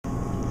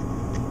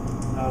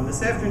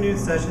This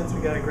afternoon's sessions, we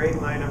got a great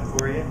lineup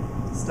for you.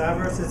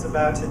 Stavros is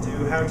about to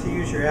do how to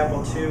use your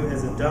Apple II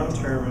as a dumb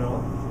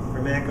terminal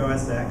for Mac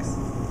OS X.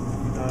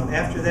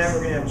 After that, we're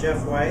going to have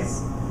Jeff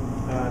Weiss.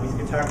 He's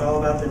going to talk all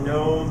about the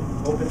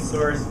GNOME open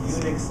source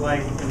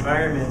Unix-like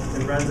environment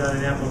that runs on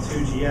an Apple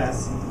II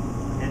GS.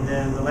 And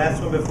then the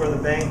last one before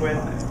the banquet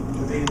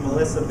will be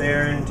Melissa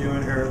Barron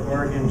doing her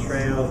Oregon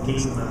Trail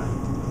game mod.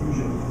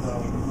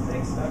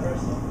 Thanks,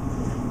 Stavros.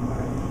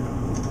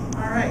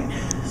 All right,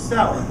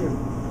 so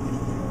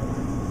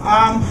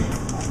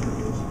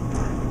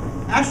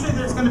actually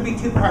there's going to be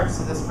two parts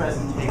to this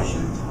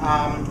presentation.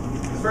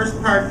 The first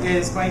part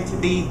is going to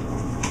be,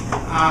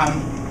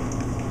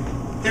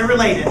 they're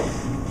related.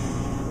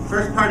 The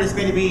first part is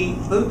going to be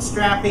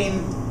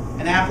bootstrapping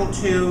an Apple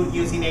II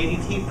using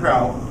ADT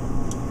Pro.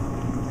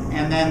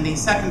 And then the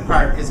second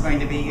part is going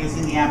to be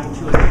using the Apple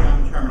II as a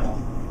dumb terminal.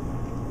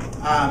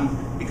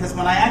 Because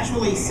when I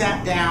actually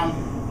sat down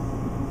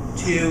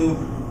to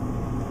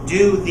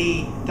do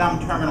the dumb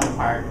terminal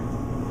part,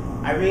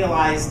 I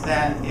realized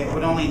that it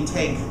would only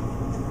take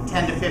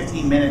 10 to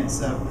 15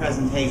 minutes of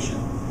presentation.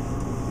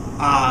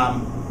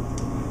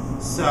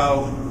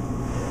 So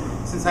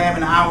since I have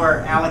an hour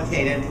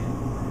allocated,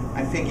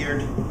 I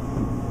figured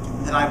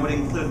that I would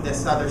include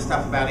this other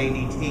stuff about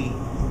ADT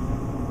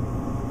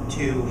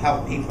to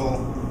help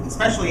people,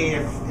 especially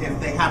if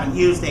they haven't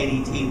used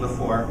ADT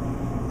before.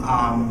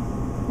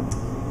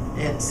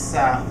 It's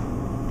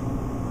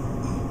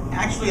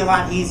actually a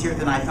lot easier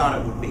than I thought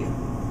it would be.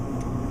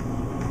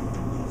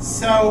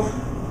 So,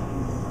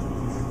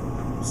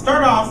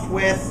 start off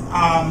with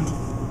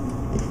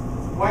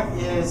what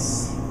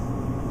is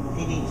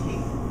ADT?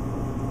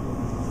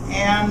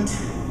 And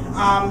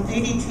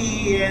ADT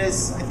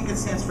is, I think it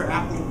stands for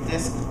Apple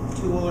Disk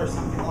Tool or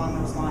something along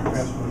those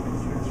lines.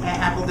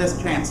 Apple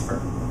Disk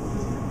Transfer.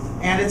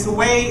 And it's a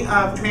way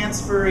of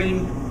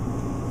transferring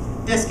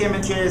disk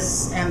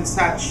images and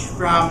such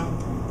from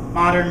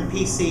modern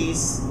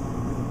PCs,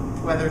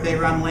 whether they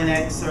run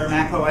Linux or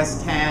Mac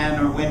OS X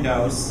or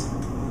Windows,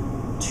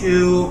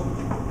 to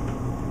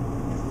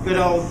good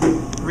old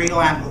real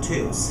Apple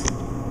IIs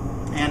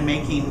and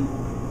making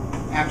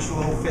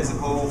actual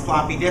physical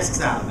floppy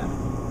disks out of them.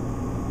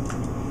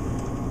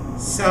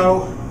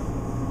 So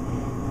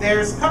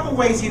there's a couple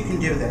ways you can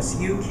do this.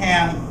 You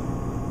can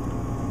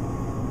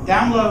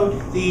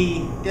download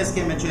the disk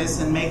images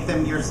and make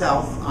them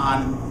yourself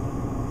on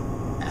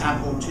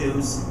Apple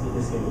IIs. The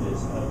disk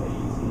images of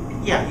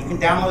ADT. Yeah, you can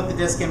download the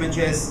disk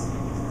images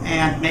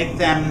and make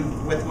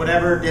them with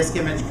whatever disk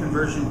image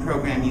conversion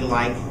program you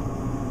like.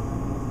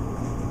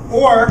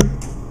 Or,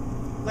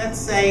 let's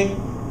say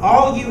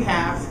all you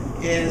have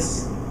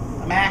is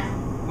a Mac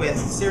with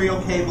serial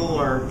cable,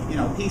 or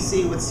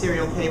PC with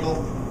serial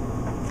cable,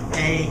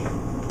 a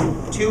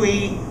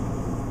 2E,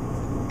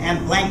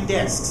 and blank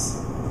disks.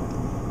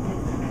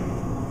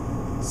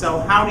 So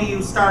how do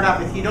you start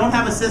up, if you don't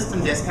have a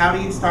system disk, how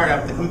do you start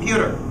up the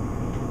computer?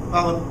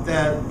 Well,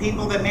 the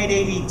people that made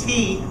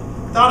ADT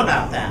thought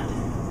about that,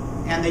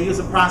 and they use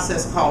a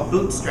process called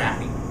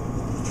bootstrapping.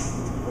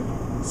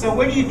 So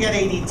where do you get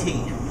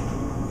ADT?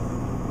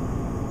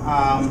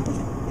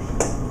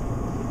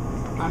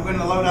 I'm going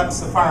to load up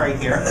Safari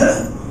here.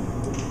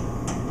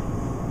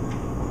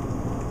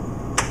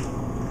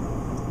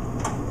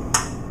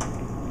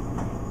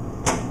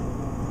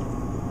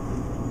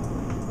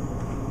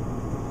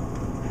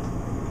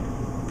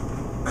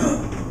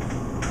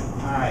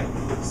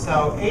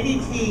 So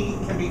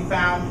ADT can be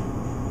found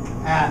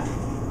at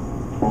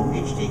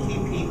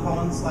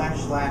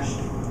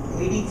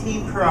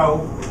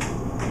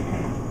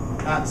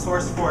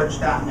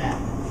http://adtpro.sourceforge.net.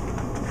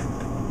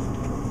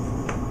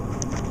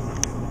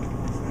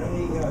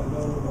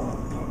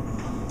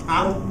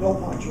 No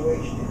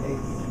punctuation in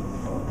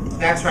ADT Pro.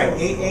 That's right,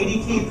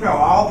 ADT Pro,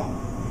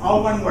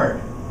 all one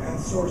word. And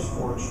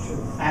SourceForge too.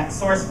 At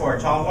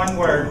SourceForge, all one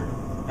word,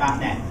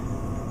 .net.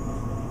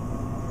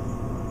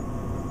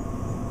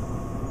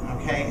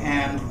 Okay,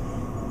 and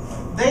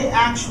they're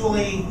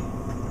actually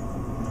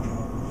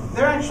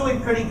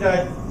pretty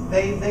good.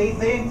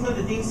 They include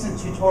a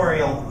decent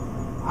tutorial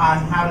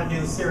on how to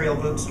do serial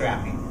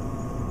bootstrapping.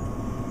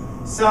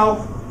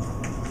 So,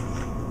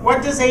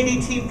 what does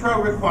ADT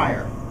Pro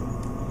require?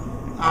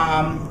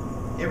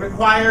 It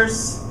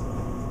requires,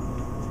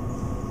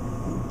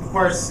 of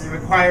course,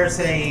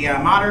 a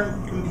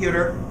modern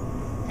computer,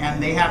 and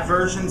they have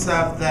versions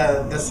of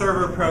the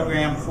server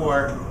program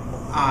for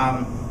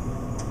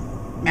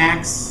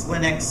Macs,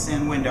 Linux,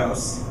 and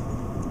Windows.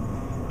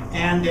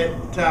 And it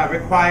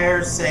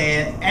requires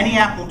any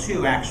Apple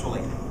II,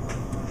 actually.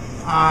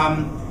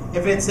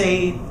 If it's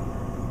a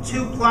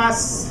 2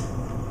 Plus,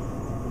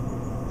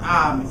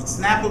 if it's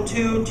an Apple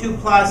II, 2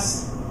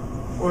 Plus,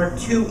 or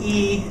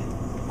 2E,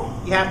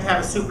 you have to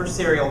have a super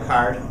serial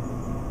card.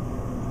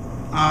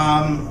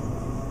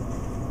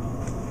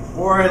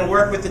 Or it'll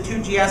work with the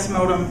 2GS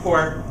modem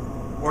port,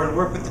 or it'll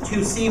work with the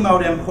 2C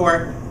modem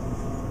port,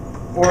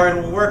 or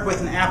it'll work with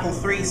an Apple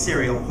III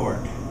serial port.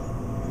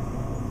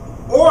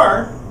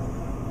 Or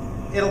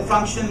it'll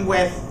function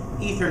with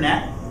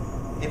Ethernet,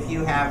 if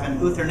you have an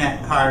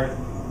Ethernet card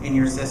in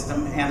your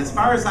system. And as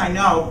far as I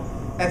know,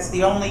 that's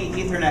the only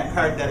Ethernet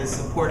card that is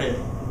supported,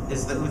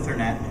 is the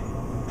Ethernet.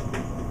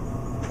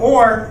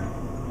 Or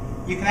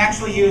you can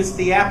actually use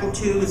the Apple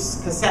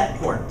II's cassette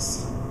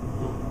ports.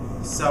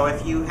 So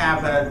if you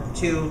have a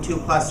 2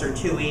 Plus, or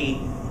 2E,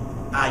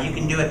 you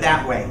can do it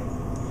that way.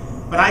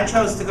 But I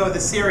chose to go the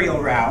serial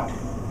route.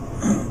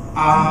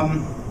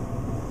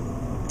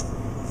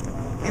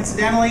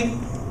 Incidentally,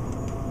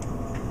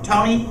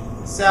 Tony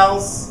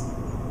sells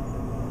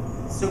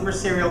super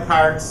serial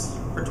cards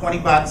for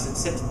 $20 at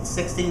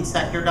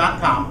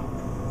 16sector.com.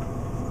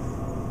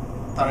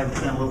 Thought I'd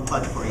put in a little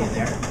plug for you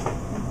there.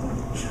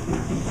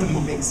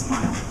 Big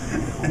smile.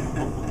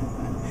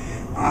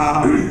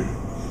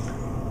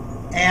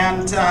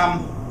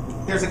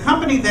 There's a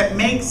company that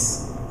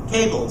makes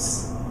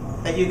cables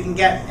that you can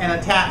get and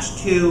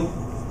attach to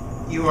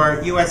your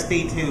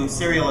USB to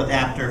serial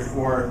adapter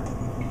for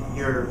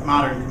your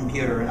modern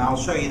computer, and I'll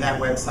show you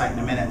that website in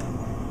a minute.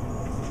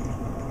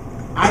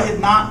 I did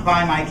not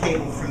buy my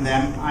cable from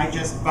them. I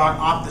just bought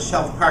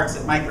off-the-shelf parts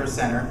at Micro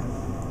Center.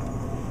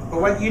 But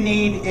what you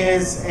need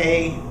is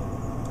a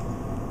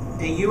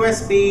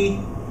USB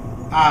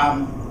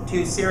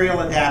to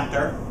serial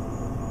adapter,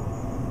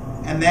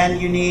 and then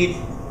you need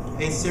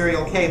a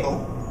serial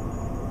cable,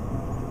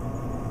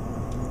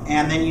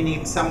 and then you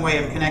need some way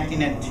of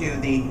connecting it to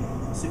the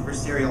super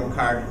serial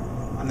card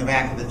on the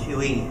back of the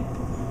 2E.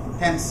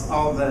 Hence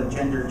all the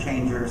gender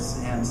changers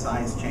and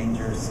size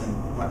changers and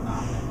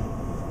whatnot.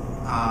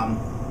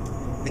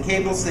 The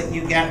cables that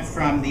you get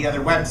from the other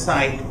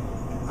website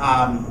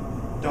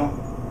don't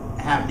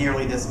have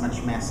nearly this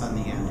much mess on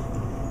the end.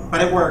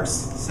 But it works,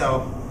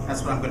 so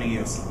that's what I'm going to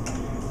use.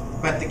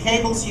 But the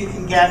cables you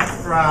can get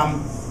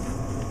from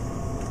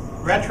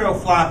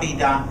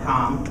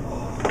retrofloppy.com.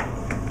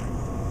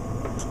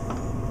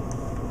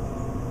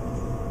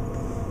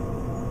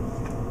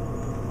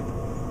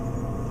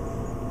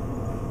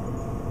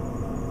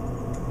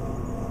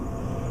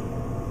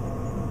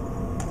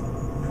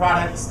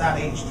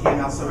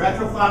 products.html. So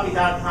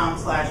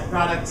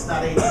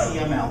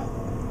retrofloppy.com/products.html,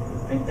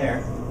 right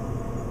there.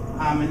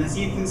 And as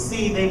you can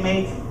see, they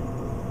make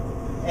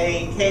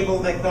a cable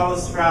that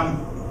goes from,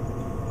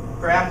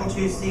 for Apple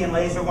IIc and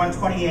Laser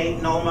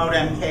 128 null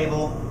modem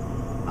cable,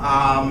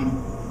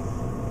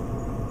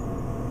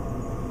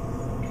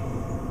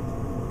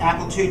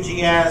 Apple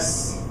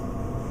IIgs,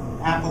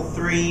 Apple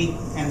III,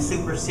 and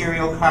Super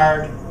Serial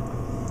Card,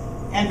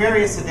 and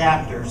various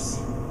adapters.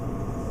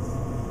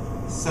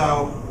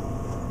 So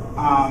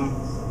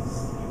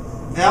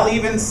they'll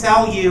even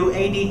sell you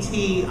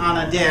ADT on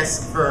a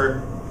disc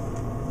for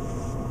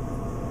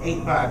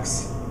 $8,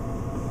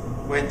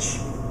 which,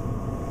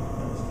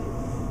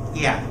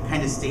 yeah,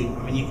 kind of steep.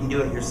 I mean, you can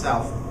do it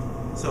yourself.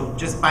 So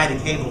just buy the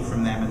cable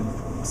from them and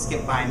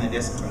skip buying the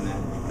disc from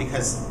them,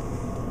 because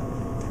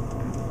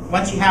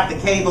once you have the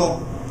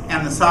cable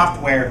and the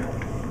software,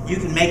 you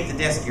can make the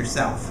disc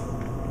yourself.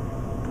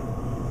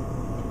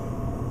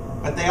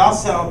 But they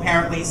also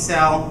apparently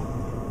sell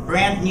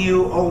brand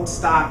new old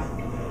stock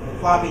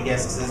floppy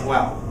disks as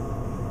well.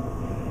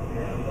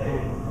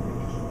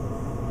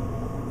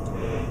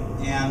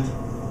 And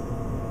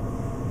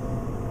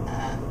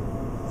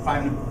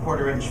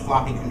 5¼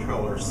 floppy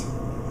controllers.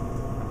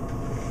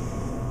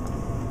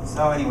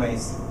 So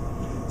anyways,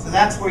 so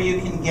that's where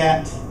you can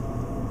get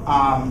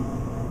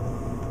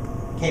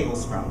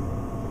cables from.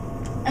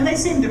 And they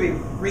seem to be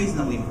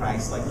reasonably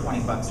priced, like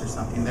 $20 or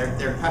something.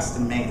 They're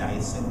custom made, I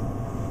assume.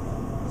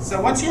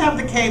 So once you have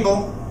the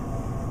cable,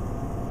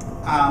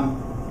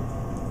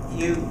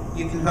 you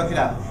can hook it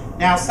up.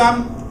 Now,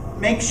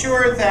 make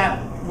sure that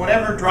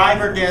whatever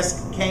driver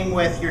disk came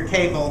with your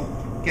cable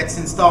gets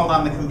installed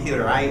on the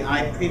computer.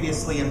 I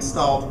previously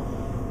installed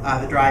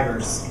the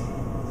drivers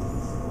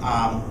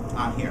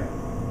on here.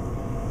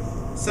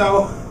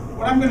 So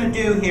what I'm going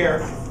to do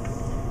here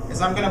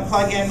is I'm going to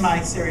plug in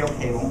my serial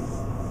cable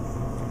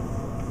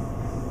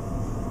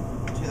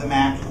to the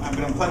Mac. I'm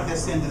going to plug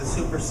this into the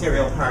Super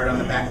Serial Card on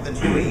the back of the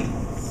 2E.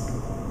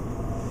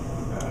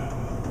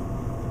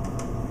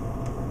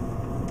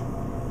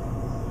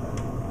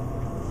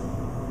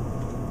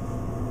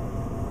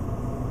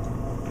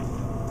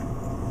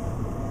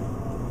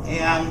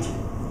 And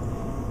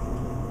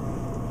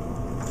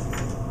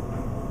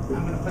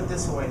I'm going to put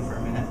this away for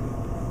a minute.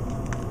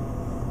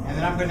 And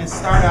then I'm going to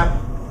start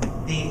up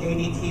the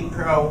ADT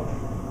Pro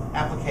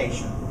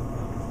application.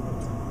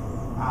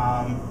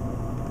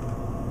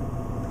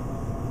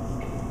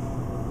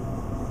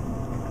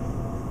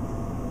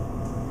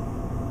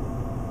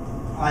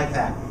 Like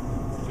that.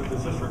 So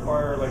does this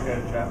require like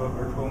a Java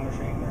virtual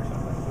machine or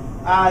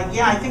something?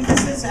 Yeah, I think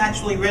this is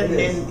actually written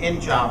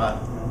in Java.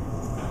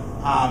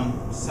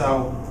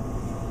 So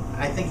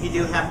I think you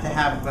do have to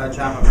have a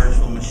Java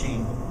virtual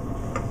machine.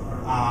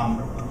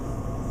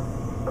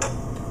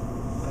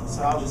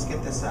 So I'll just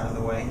get this out of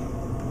the way.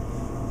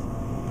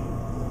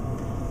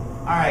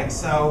 Alright,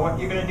 so what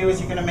you're going to do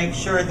is you're going to make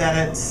sure that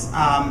it's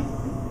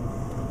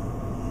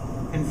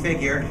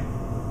configured.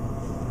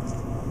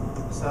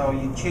 So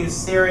you choose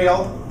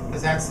serial,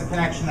 because that's the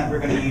connection that we're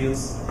going to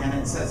use, and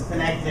it says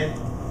connected.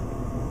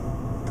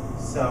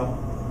 So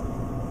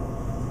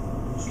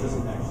Which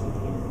doesn't actually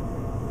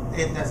need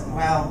it doesn't.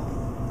 Well,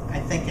 I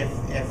think if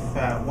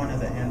one of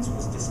the ends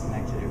was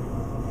disconnected, it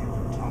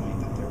would tell me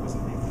that there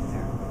wasn't anything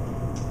there.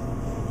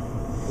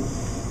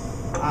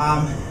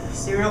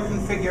 Serial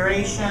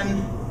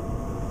configuration,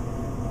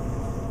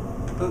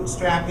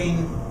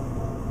 bootstrapping.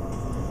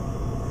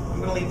 I'm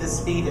going to leave the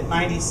speed at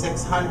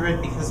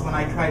 9600 because when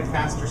I tried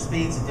faster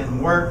speeds, it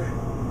didn't work.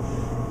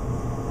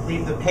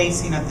 Leave the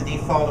pacing at the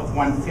default of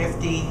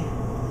 150.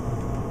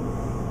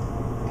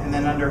 And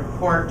then under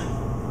port,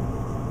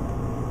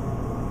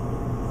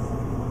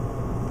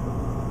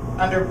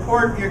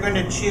 you're going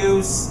to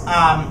choose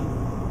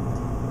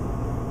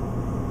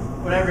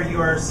whatever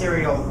your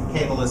serial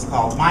cable is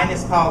called. Mine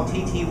is called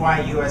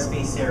TTY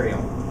USB serial.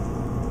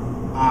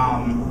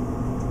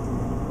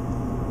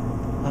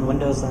 On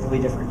Windows, that'll be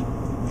different.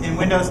 In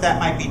Windows, that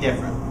might be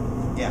different.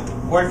 Yeah.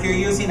 Or if you're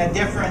using a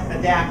different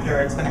adapter,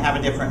 it's going to have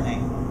a different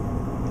name.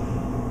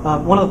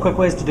 One of the quick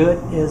ways to do it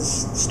is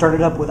start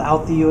it up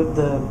without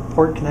the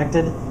port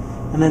connected,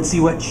 and then see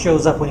what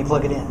shows up when you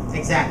plug it in.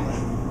 Exactly.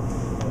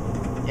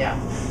 Yeah.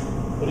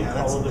 But he Yeah,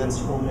 that's- called it that's-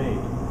 homemade.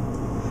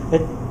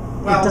 It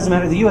doesn't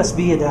matter. The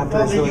USB adapter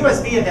Well, is the really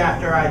USB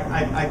adapter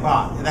I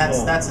bought. Oh.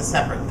 That's a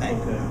separate thing.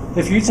 Okay.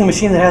 If you're using a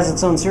machine that has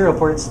its own serial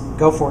ports,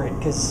 go for it,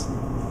 because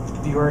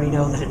you already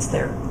know that it's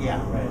there.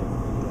 Yeah. Right.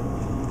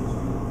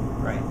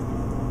 Right.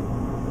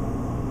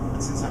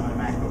 But since I'm a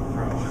MacBook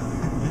Pro.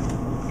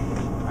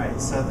 Alright,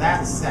 so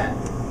that's set.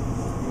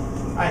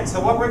 Alright, so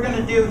what we're going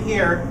to do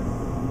here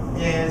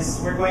is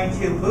we're going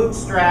to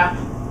bootstrap.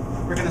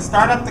 We're going to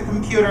start up the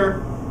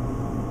computer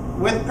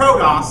with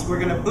ProDOS. We're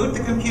going to boot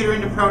the computer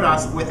into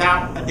ProDOS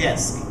without a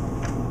disk.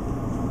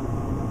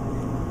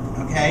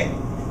 Okay?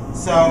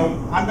 So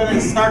I'm going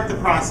to start the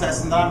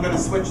process, and then I'm going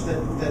to switch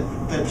the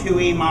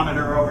 2E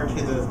monitor over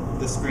to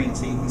the screen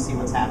so you can see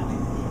what's happening.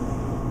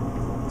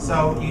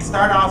 So you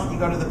start off, you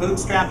go to the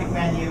bootstrapping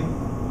menu,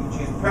 you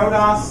choose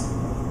ProDOS,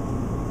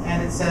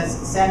 and it says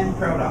send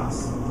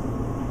ProDOS.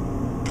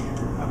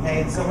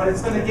 Okay, and so what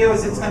it's going to do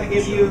is it's going to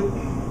give you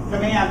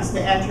commands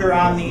to enter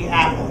on the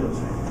Apple.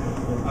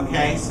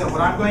 Okay, so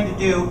what I'm going to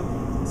do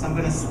is I'm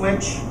going to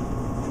switch.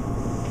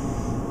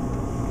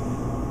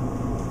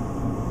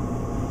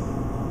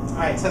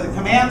 Alright, so the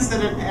commands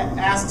that it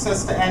asks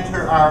us to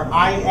enter are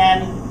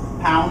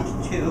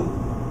IN#2,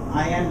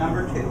 IN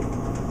number 2.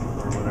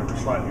 Or whatever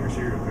slot your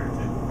serial card's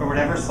in. Or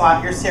whatever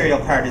slot your serial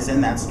card is in,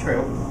 that's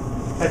true.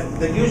 But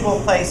the usual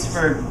place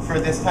for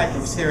this type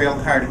of serial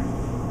card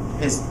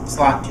is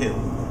slot 2.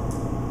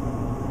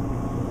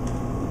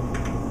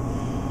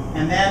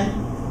 And then,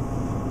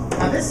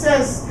 now this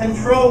says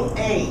Control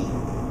A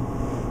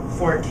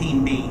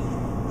 14B.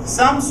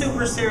 Some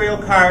super serial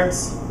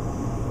cards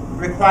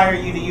require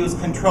you to use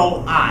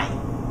Control I.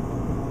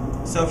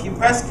 So if you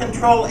press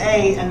Control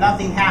A and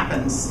nothing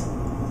happens,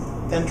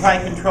 then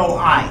try Control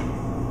I.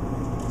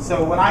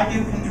 So when I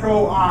do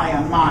Control I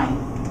on mine,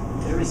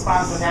 it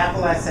responds with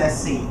Apple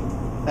SSC.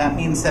 That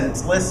means that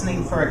it's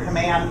listening for a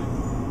command,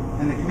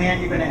 and the command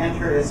you're going to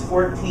enter is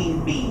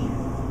 14B.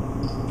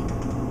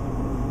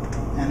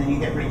 And then you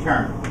hit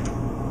return.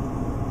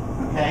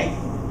 Okay?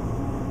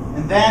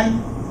 And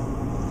then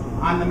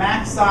on the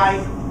Mac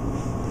side,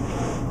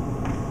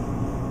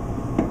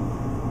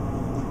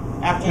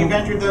 after you've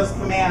entered those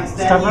commands,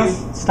 then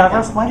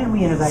Stavros, why did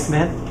we enter that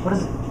command? What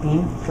does it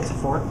mean? What's it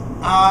for?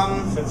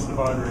 Sets the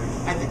baud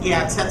rate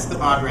Yeah, it sets the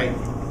baud rate.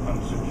 on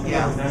the super.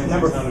 Yeah.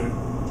 Number, 9600.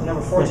 to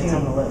number 14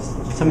 on the list.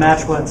 To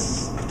match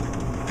what's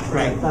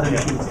Right. other Yeah.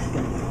 machines.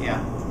 Yeah.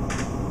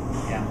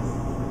 Yeah.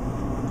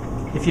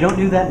 If you don't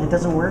do that and it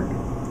doesn't work,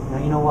 now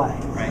you know why.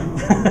 Right.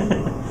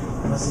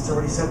 Unless it's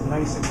already set to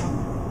 9600.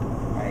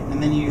 Right. And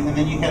then you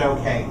hit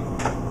OK.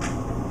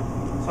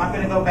 So I'm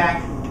going to go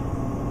back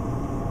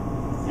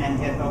and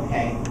hit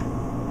OK.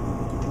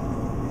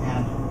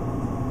 And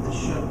this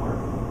should work.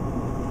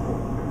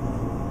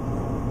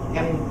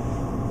 Yep.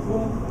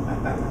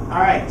 All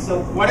right.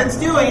 So what it's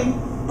doing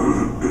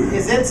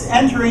is it's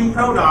entering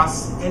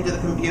ProDOS into the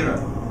computer,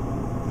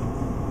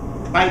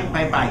 byte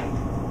by byte,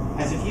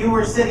 as if you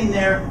were sitting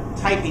there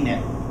typing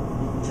it.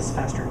 Just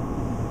faster.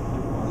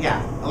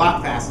 Yeah, a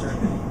lot faster.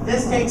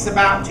 This takes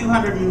about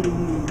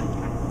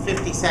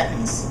 250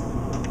 seconds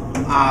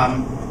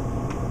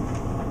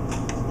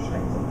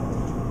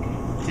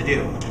to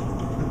do.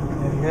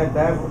 If you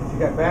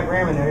got bad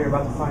RAM in there, you're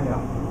about to find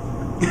out.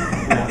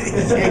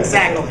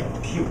 Exactly.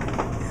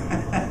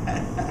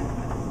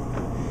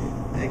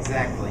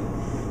 Exactly.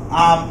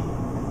 All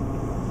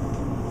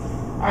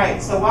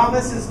right, so while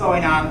this is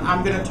going on,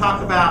 I'm going to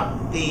talk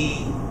about the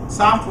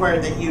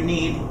software that you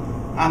need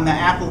on the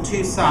Apple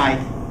II side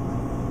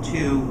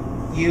to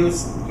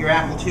use your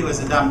Apple II as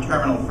a dumb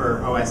terminal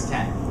for OS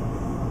X.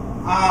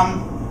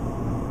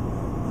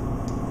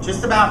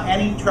 Just about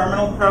any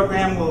terminal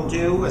program will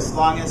do as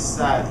long as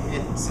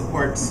it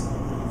supports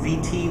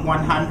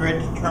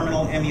VT100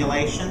 terminal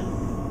emulation,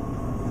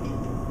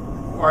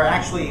 or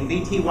actually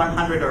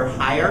VT100 or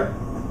higher.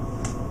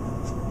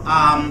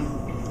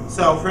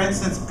 So, for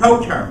instance,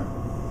 ProTerm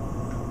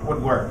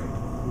would work.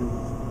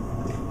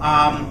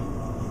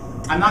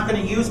 I'm not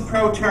going to use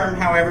ProTerm,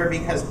 however,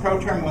 because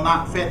ProTerm will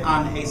not fit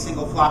on a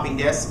single floppy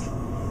disk,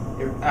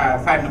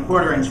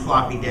 5¼ inch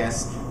floppy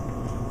disk,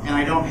 and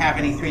I don't have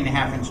any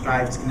 3½ inch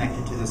drives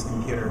connected to this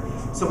computer.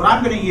 So what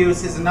I'm going to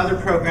use is another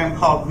program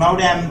called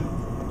Modem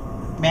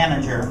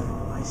Manager,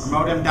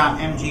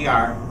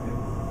 modem.mgr,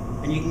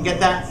 and you can get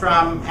that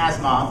from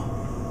Asimov.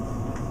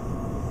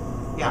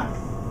 Yeah.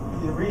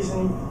 The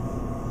reason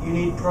you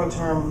need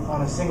ProTerm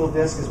on a single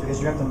disk is because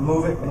you have to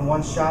move it in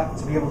one shot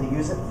to be able to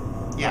use it.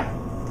 Yeah.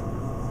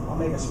 I'll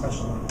make a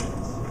special one for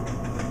this.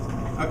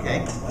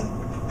 Okay.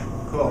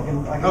 Cool.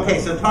 I can Okay,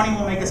 so Tony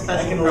will make a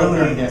special I can program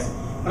eliminate disk.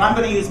 But I'm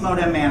going to use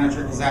Modem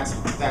Manager because that's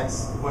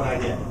what I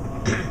did.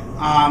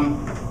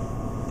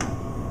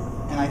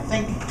 And I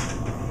think,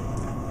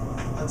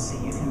 let's see,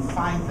 you can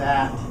find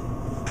that.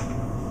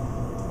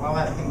 While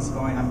that thing's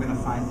going, I'm going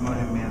to find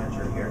Modem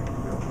Manager here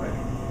real quick.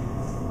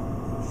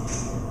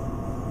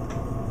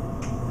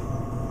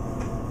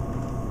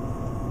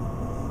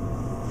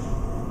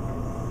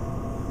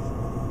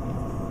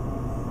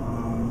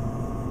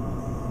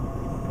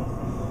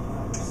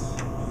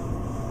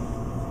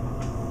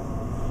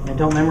 And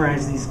don't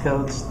memorize these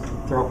codes.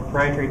 They're a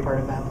proprietary part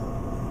of Apple.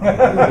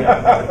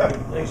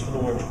 Thanks for the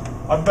warning.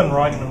 I've been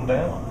writing them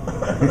down.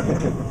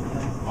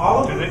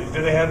 All Do of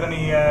they have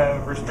any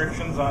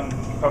restrictions on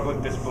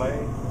public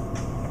display?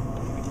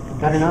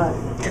 Better not.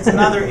 it's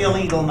another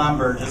illegal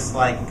number, just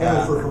like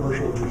For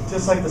commercial use.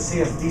 Just like the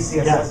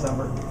DCSS Yeah.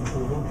 number.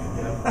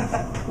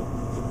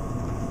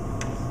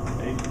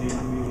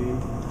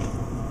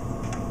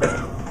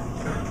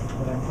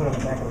 That I put on the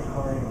back of the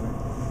car anyway.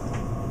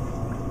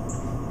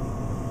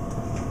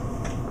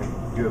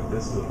 You have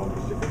this as a bumper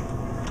sticker?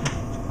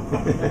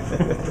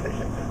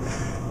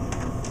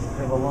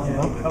 Have a long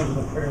note. Comes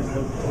with a pair of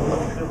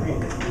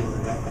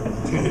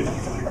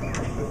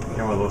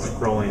Come with a little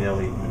scrolling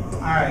LED.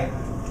 all right.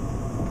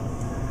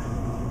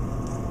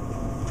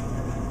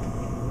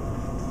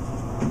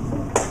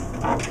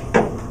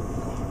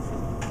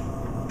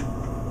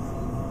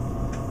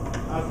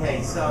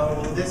 Okay,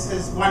 so this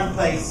is one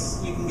place.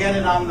 You can get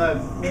it on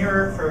the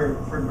mirror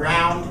for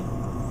ground.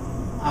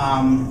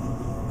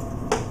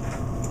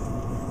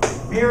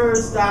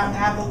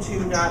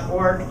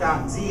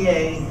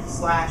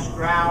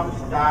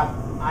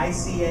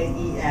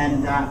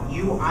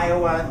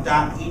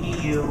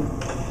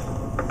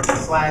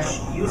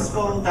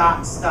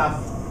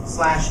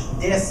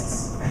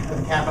 with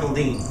a capital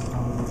D.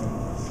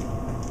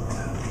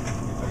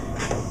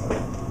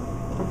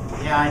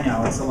 Yeah, I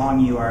know, it's a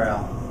long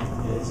URL.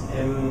 It's I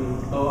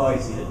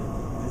see it.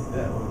 It's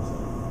that one.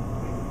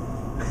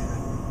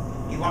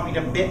 You want me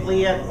to bit.ly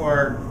it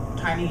or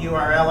tiny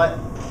URL it?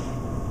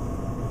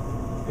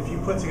 If you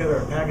put together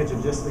a package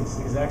of just the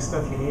exact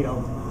stuff you need,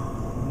 I'll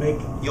make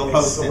You'll a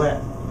post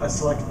it.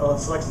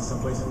 selection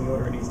someplace in the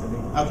order it needs to be.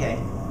 Okay.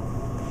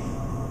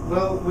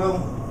 We'll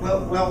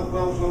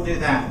do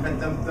that. But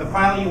the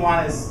file you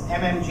want is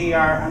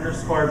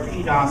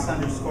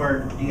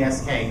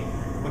mmgr_pdos_dsk,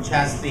 which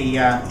has the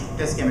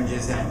disk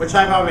images in it, which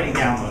I've already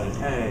downloaded.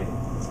 Hey.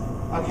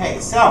 Okay,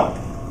 so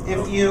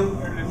if you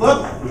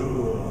look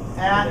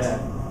at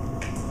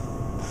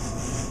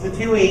the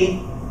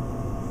 2E,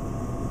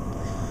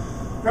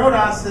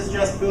 ProDOS has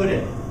just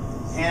booted,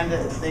 and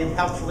they've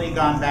helpfully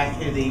gone back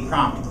to the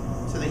prompt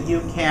so that you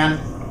can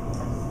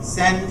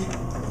send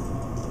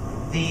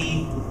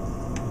the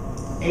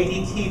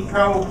ADT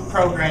Pro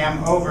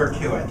program over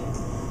to it.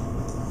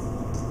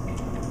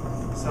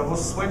 So we'll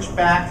switch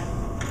back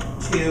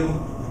to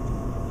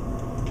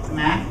the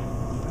Mac.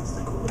 That's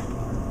the coolest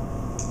part.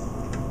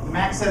 The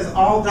Mac says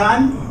all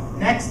done.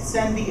 Next,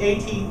 send the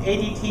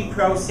ADT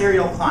Pro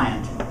serial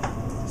client.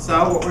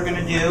 So what we're going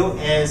to do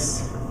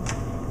is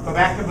go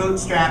back to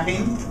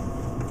bootstrapping,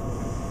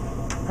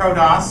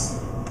 ProDOS,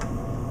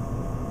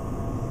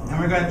 and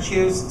we're going to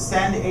choose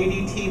Send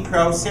ADT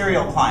Pro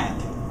Serial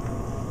Client.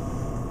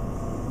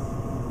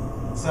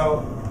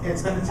 So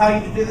it's going to tell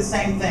you to do the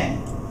same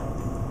thing.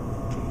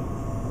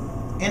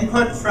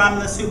 Input from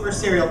the super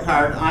serial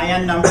card,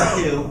 IN number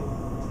 2,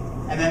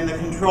 and then the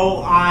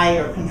Control I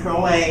or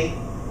Control A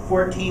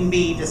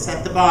 14B to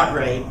set the baud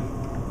rate,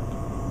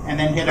 and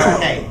then hit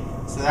OK.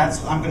 So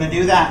I'm going to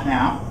do that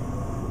now.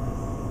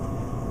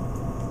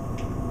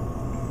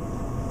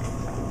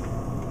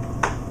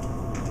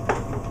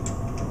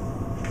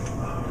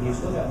 And you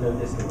still got no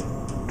disk in it.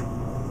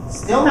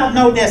 Still have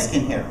no disk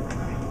in here.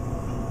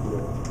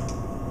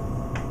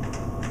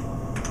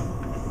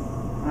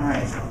 All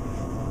right.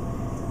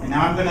 And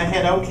now I'm going to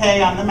hit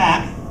OK on the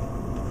Mac.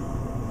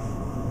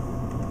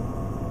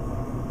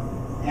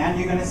 And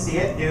you're going to see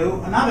it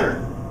do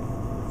another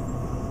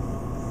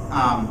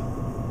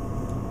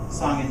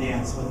song and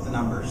dance with the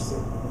numbers.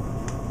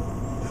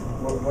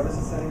 What is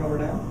it sending over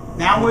now?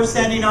 Now we're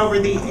sending over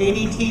the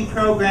ADT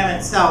program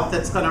itself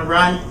that's going to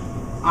run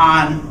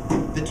on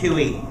the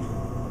 2E.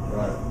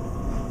 Right.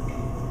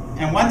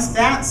 And once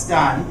that's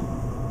done,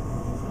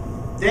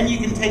 then you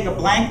can take a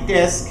blank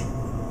disk,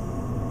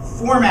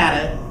 format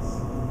it,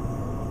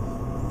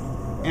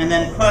 and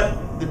then put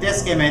the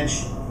disk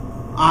image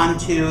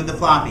onto the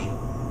floppy.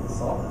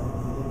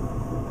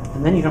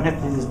 And then you don't have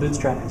to do this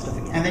bootstrapping stuff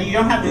again. And then you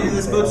don't have to do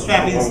this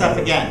bootstrapping stuff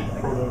again.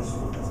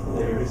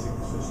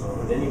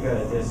 Then you've got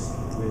a disk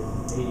with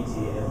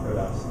ADT and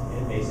Prodox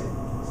and Basic.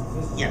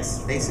 Yes,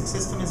 basic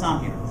system is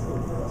on here.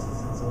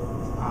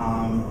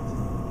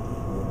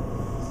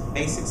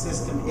 Basic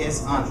system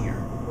is on here.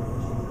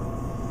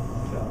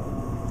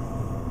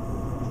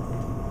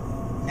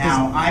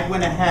 Now I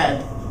went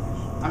ahead.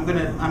 I'm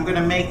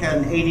gonna make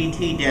an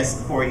ADT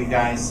disk for you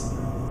guys,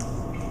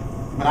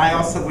 but I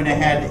also went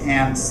ahead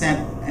and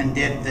sent and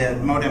did the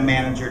modem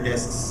manager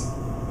disks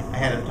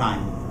ahead of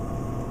time.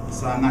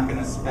 So I'm not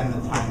gonna spend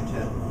the time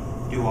to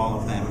do all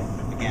of them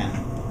again,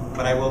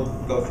 but I will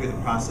go through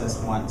the process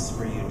once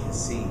for you to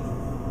see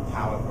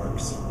how it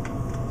works.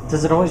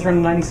 Does it always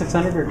run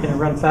 9600 or can it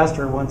run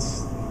faster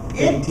once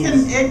It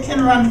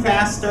can run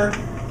faster.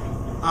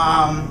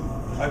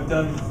 I've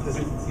done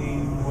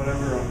 15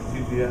 whatever on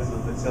 2GS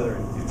with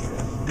accelerated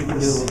 2GS. You can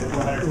do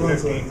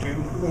 115 too.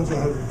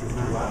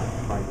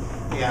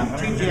 Yeah,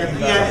 2GS.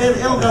 Yeah,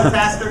 it'll go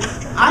faster.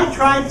 I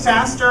tried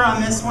faster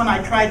on this one.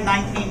 I tried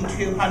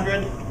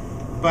 19200,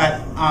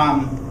 but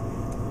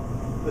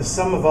The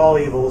sum of all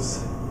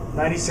evils,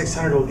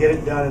 9600 will get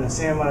it done in the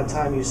same amount of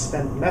time you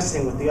spent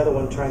messing with the other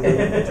one trying to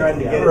get it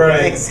done.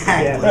 Right.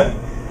 Exactly. Yeah.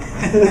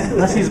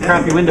 Unless you use a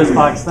crappy Windows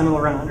box, then it'll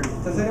run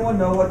 100. Does anyone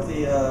know what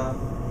the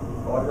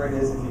baud rate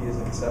is if you use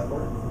an cassette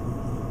port?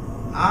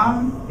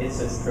 It's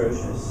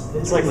atrocious.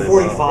 It's like Doesn't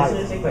 45.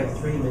 it take like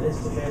 3 minutes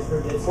to transfer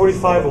disks?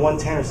 45 or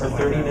 110 or Or something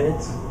 30 like that.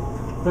 minutes?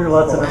 There are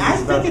lots of I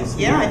numbers about think this.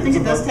 I think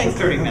it does take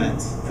 30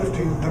 minutes.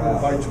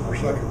 1,500 bytes per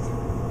second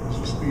is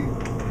the speed.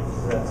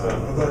 That's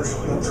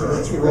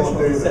That's raw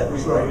data.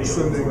 So it's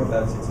sending, I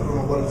don't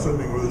know what it's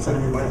sending, whether it's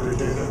sending binary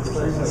data.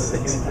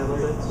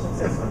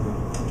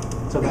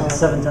 So about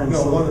 7 times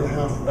No, slower.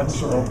 1.5, I'm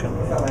sorry. I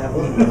thought I have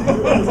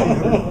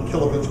 1,500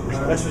 kilobits per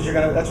second.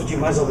 That's what you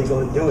might as well be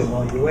going doing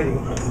while you're waiting.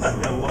 All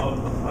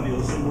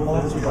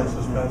this place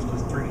as fast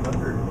as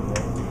 300.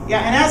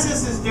 Yeah, and as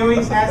this is doing,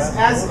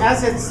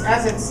 as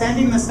it's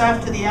sending the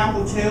stuff to the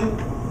Apple II,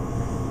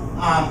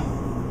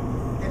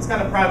 it's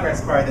got a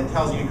progress bar that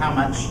tells you how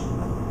much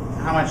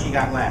you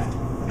got left.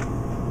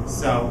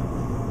 So,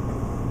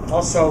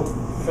 Also,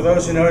 for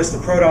those who notice the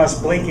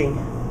ProDOS blinking,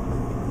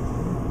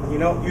 you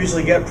don't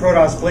usually get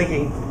ProDOS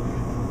blinking.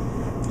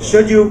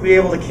 Should you be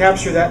able to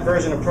capture that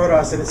version of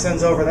ProDOS that it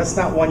sends over, that's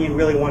not one you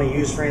really want to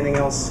use for anything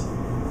else.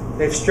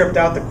 They've stripped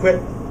out the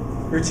quit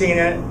routine in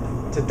it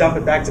to dump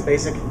it back to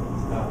basic.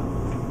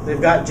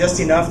 They've got just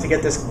enough to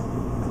get this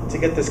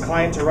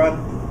client to run,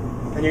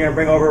 and you're going to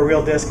bring over a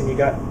real disk, and you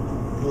got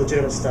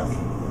legitimate stuff.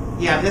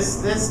 yeah,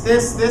 this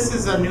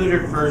is a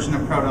neutered version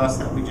of ProDOS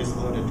that we just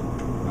loaded.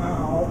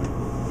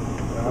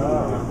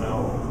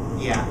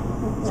 Yeah,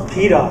 It's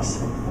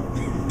PDOS.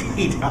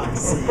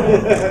 PDOS.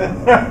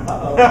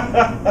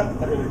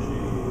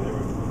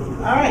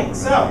 All right,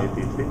 so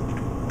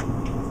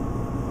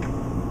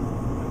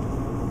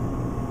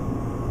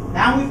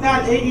now we've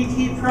got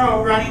ADT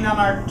Pro running on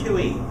our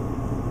 2E.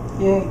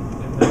 Yay.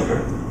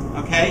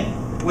 Okay,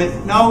 with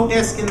no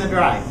disk in the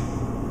drive.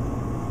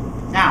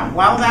 Now,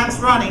 while that's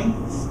running,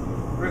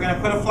 we're going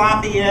to put a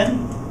floppy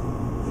in,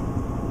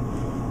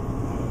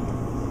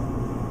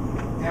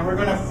 and we're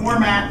going to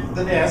format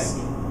the disk.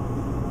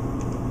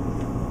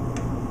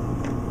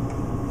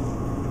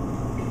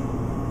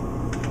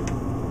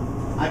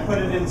 I put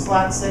it in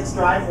slot 6,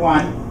 drive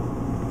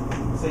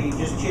 1, so you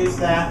just choose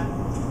that,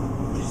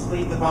 just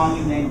leave the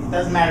volume name. It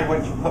doesn't matter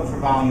what you put for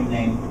volume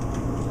name.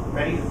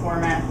 Ready to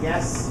format?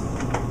 Yes.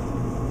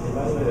 And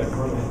by the way, their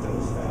format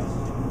goes fast.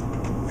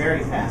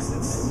 Very fast.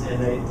 It's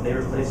And they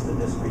replaced the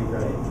disk read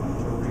write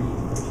for read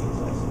machines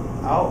also.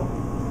 oh.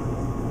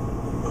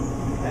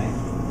 Okay.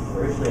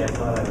 Originally, I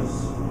thought I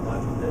was not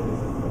competitive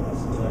with Prodox,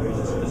 until I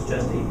realized it was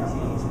just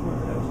ADT support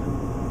that I was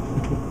doing.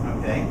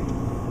 Okay.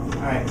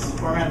 All right. So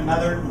format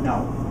another? No.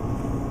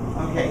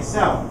 Okay.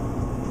 So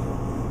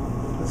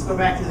let's go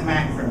back to the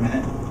Mac for a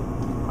minute.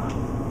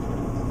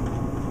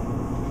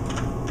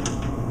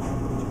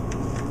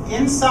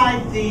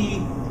 Inside the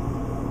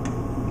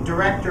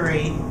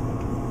directory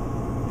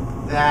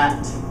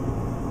that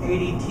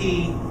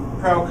ADT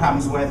Pro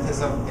comes with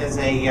is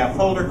a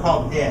folder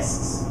called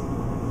disks.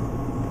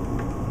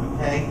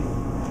 Okay,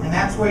 and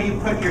that's where you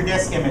put your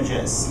disk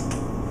images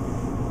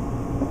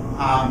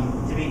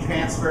to be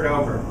transferred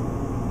over.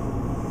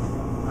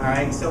 All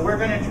right, so we're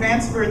going to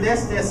transfer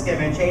this disk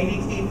image,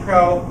 ADT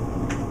Pro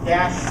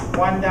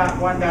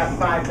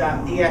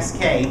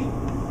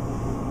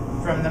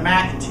 -1.1.5.dsk, from the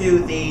Mac to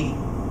the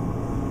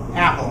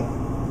Apple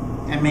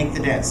and make the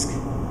disk.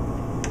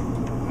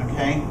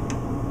 Okay?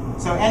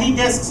 So any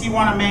disks you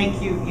want to make,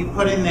 you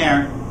put in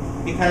there,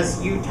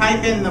 because you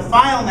type in the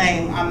file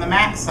name on the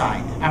Mac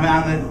side, I mean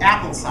on the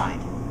Apple side,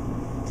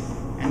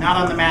 and not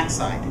on the Mac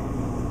side.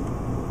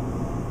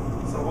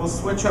 So we'll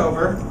switch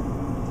over.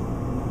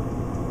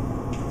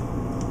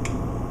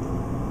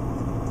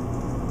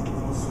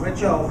 We'll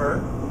switch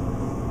over.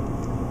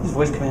 These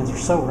voice commands are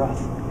so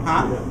rough.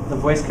 Huh? The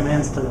voice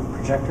commands to the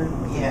projector.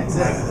 Yeah,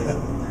 exactly.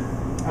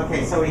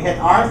 Okay, so we hit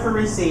R for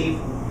receive,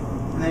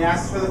 and then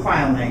asks for the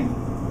file name.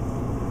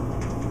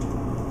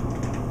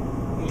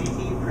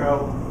 ADT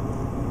Pro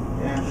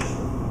dash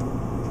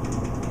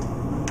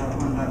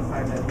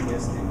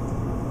 1.1.5.bsd.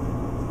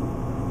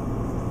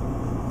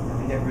 And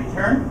we hit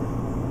return.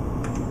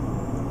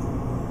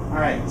 All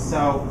right,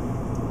 so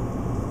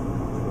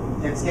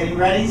it's getting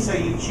ready. So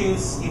you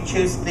choose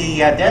the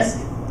disk,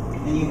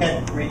 and you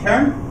hit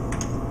return.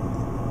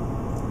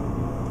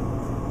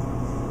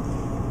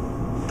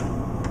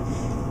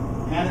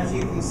 And as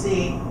you can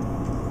see,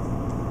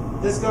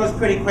 this goes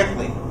pretty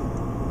quickly.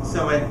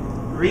 So it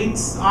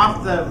reads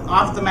off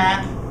the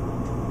Mac,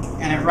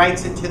 and it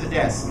writes it to the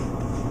disk.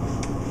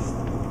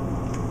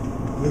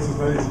 This is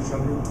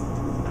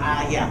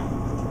 9600? Yeah.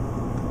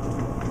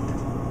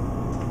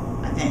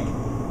 I think.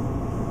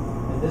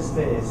 In this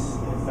phase,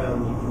 it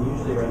found you can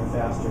usually run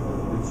faster than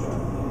the Bootstrap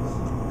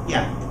phase.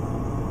 Yeah.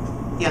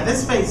 Yeah,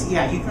 this phase,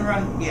 yeah, you can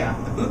run, yeah.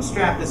 The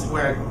Bootstrap is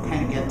where it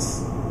kind of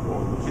gets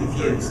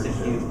confused if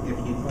you.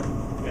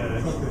 Yeah,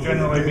 it's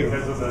generally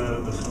because of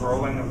the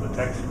scrolling of the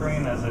text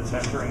screen as it's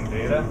entering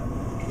data.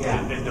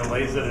 Yeah. It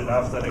delays it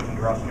enough that it can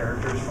drop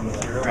characters from the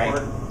serial Right.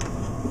 port.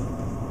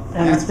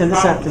 And That's this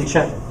app probably-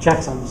 can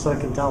check some, so it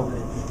can tell it.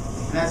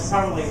 And that's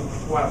probably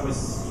what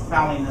was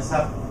fouling this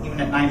up, even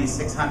at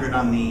 9600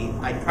 on the,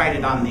 I tried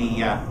it on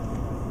the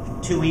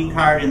 2E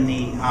card in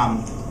the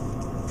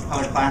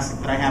Color Classic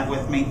that I have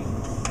with me.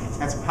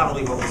 That's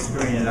probably what was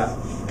screwing it up.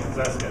 Because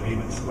that's got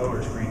even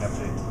slower screen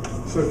updates.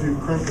 So if you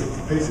crank the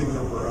pacing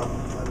number up,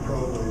 that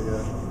probably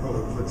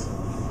fix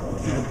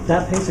it.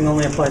 That pacing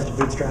only applies to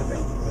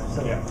bootstrapping.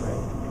 So Yeah.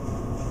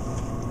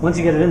 once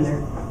you get it in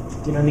there,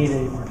 you don't need it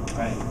anymore.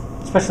 Right.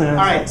 Especially on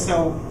All right,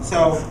 so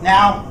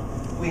now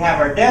we have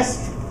our disk.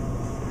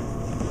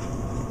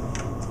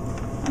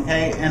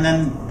 Okay, and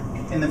then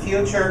in the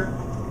future,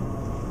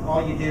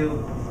 all you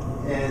do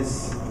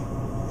is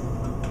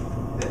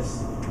this.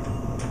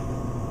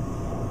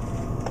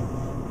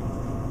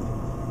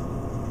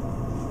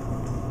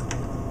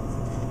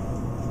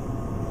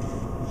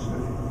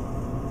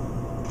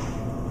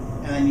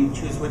 And then you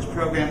choose which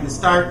program to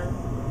start,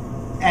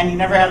 and you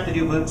never have to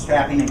do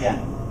bootstrapping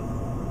again.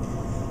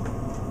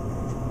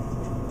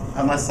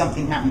 Unless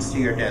something happens to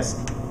your disk.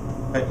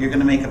 But you're going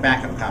to make a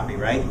backup copy,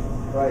 right?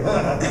 Right.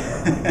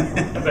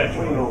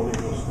 Eventually.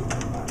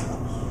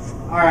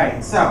 All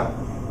right, so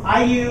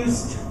I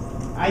used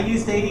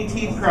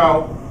ADT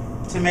Pro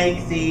to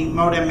make the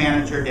modem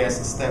manager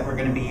disks that we're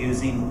going to be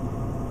using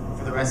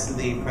for the rest of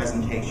the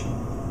presentation.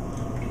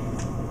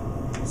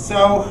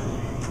 So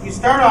you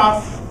start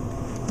off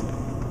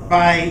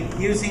by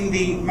using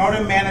the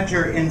modem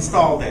manager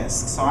install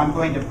disk. So I'm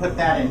going to put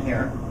that in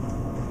here.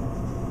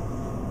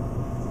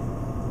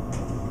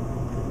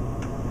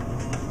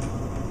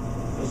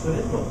 So it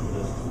is multiple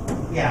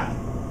disks. Yeah.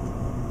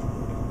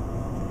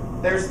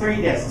 There's 3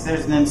 disks.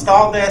 There's an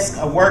install disk,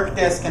 a work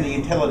disk, and a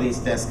utilities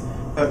disk.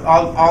 But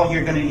all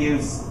you're going to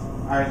use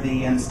are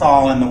the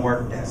install and the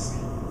work disk.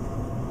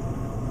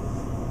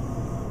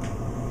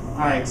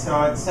 All right,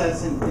 so it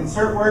says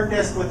insert work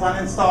disk with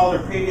uninstalled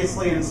or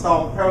previously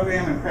installed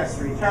program and press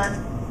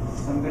return.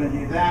 So I'm going to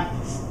do that.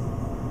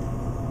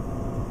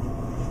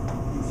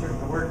 Insert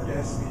the work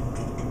disk.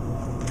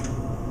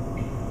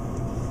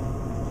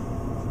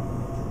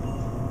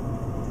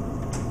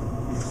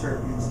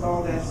 Insert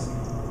install disk.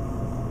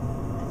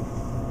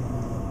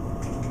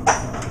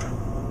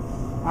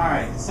 All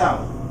right,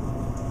 so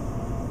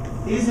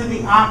these are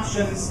the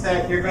options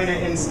that you're going to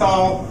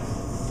install.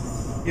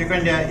 You're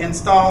going to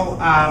install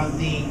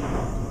the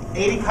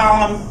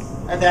 80-column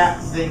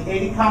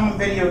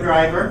video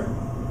driver.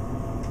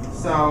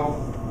 So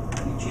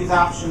you choose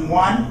option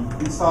 1,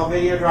 install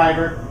video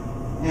driver,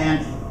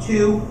 and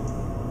 2,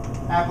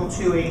 Apple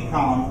II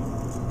 80-column.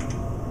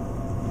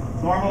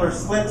 Normal or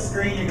split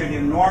screen, you're going to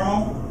do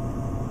normal.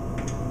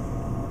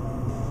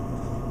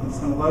 It's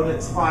going to load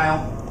its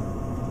file.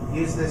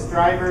 Use this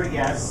driver,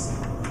 yes.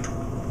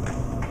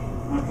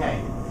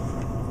 Okay.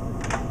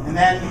 And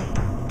then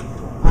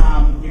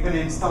you're going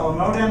to install a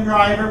modem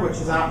driver, which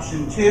is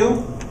option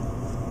 2.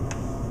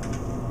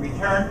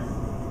 Return.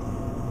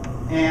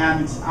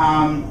 And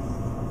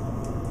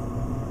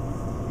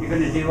you're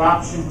going to do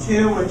option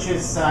 2, which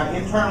is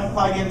internal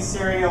plug-in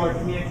serial or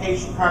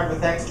communication card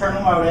with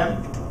external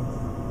modem.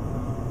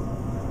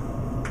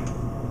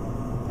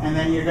 And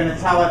then you're going to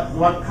tell it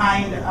what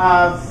kind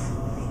of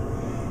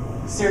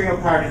serial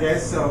card it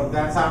is, so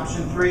that's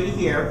option 3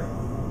 here,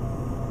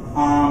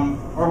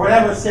 or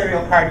whatever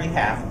serial card you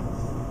have.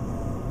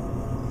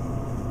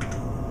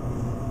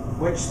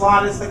 Which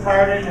slot is the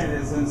card in? It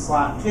is in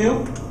slot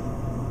 2.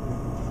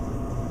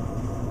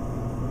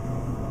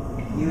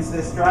 Use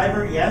this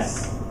driver,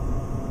 yes.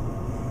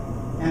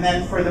 And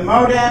then for the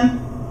modem,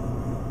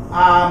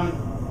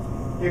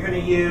 you're going to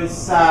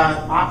use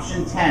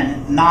option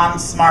 10,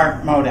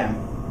 non-smart modem.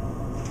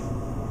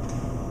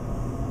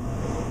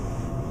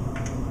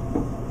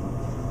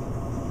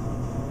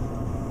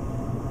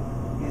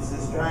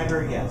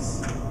 Driver,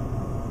 yes.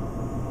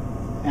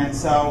 And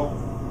so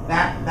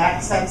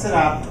that sets it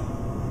up.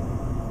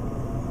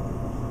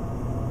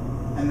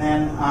 And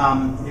then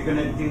you're going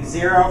to do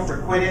 0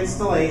 for quit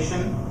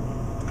installation.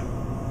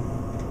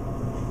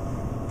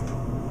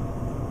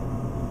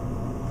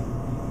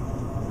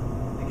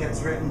 It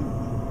gets written,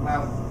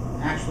 well,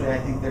 actually I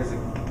think there's a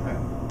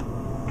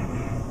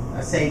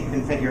save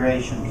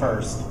configuration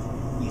first.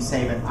 You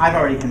save it. I've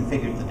already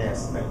configured the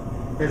disk, but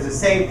there's a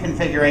save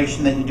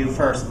configuration that you do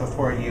first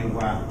before you... And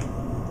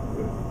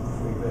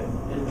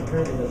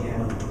apparently doesn't Yeah.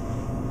 want.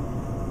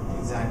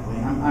 Exactly.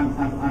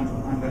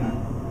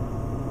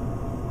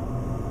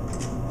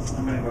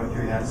 I'm gonna go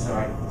through that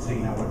so you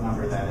know what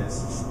number that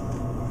is.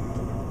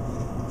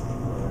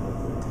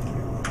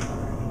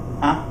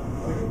 Huh?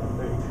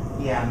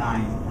 Yeah, 9. I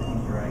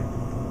think you're right.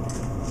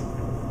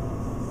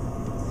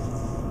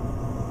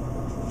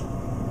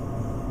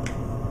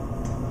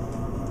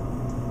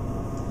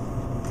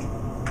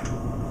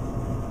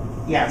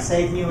 Yeah,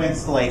 save new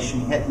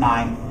installation, hit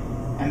 9,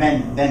 and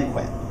then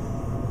quit.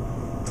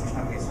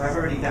 Okay, so I've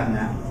already done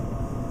that.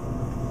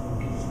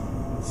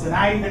 So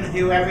now you're going to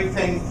do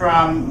everything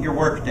from your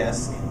work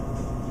disk.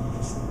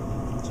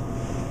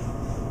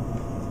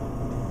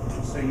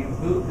 So you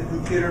boot the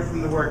computer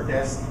from the work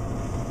disk.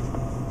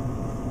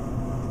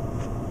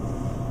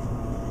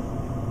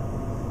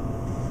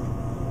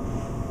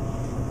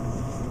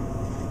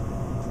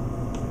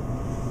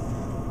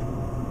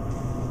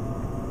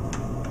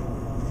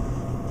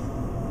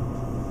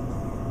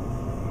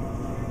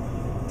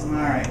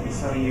 Alright,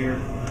 so you're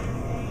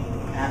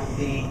at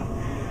the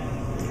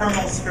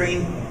terminal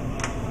screen.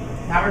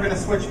 Now we're going to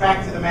switch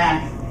back to the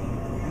Mac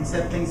and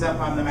set things up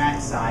on the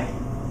Mac side.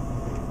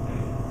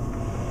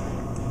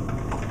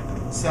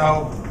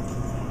 So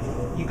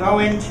you go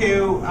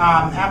into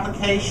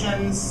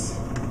Applications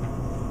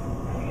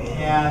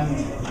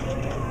and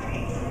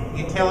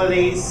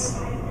Utilities,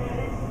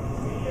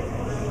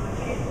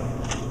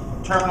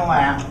 Terminal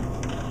App,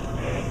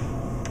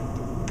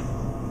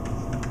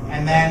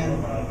 and then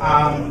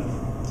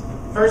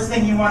first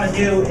thing you want to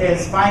do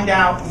is find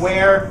out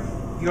where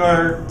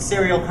your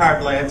serial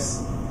card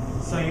lives.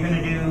 So you're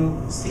going to do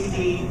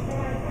CD/DEV.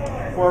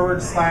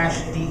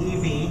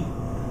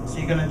 So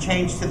you're going to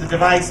change to the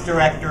device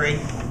directory.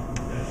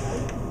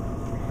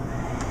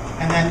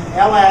 And then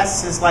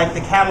ls is like the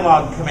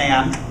catalog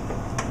command.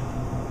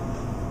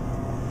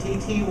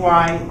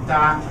 TTY.*.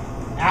 The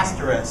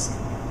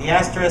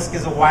asterisk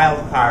is a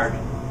wildcard.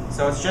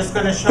 So it's just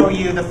going to show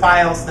you the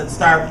files that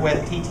start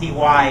with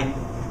TTY.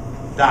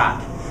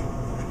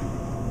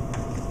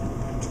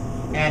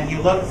 And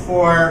you look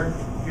for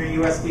your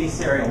USB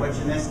serial, which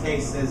in this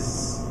case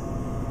is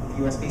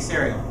USB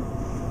serial.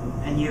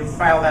 And you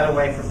file that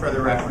away for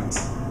further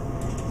reference.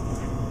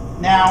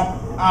 Now,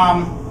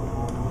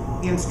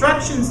 the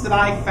instructions that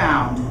I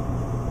found,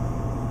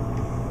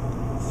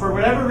 for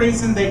whatever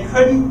reason, they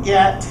couldn't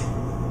get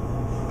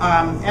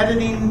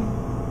editing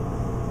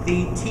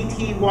the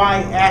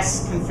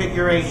TTYS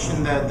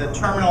configuration, the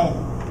terminal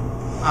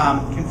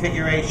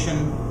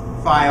configuration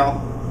file.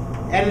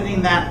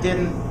 Editing that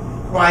didn't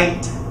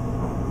quite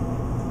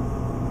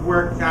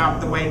work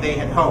out the way they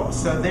had hoped.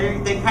 So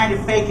they kind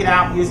of fake it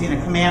out using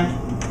a command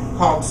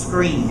called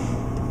screen.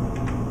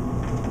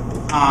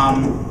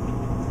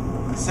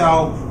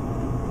 So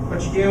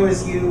what you do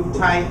is you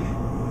type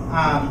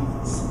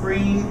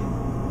screen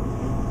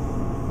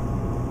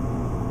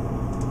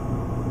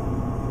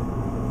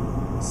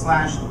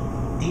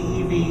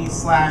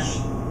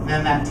 /dev/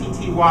 then that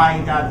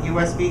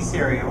tty.usb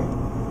serial,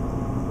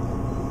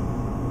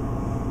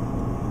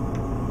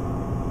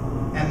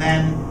 and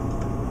then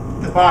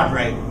the baud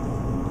rate.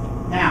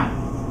 Now,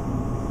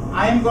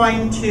 I am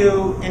going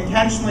to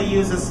intentionally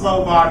use a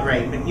slow baud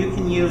rate, but you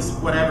can use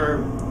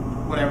whatever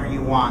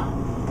you want.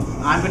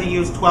 I'm going to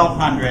use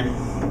 1200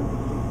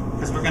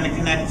 because we're going to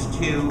connect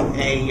to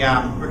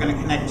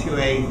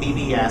a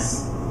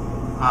BBS.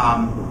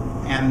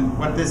 And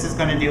what this is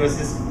going to do is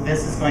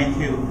this is going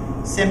to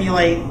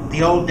simulate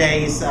the old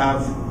days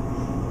of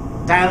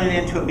dialing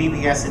into a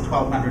BBS at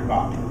 1200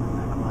 baud.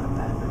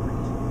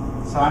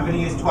 So I'm going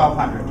to use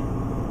 1200.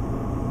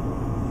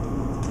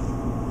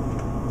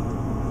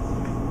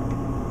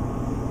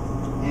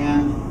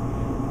 And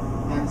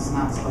that's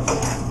not supposed to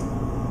happen.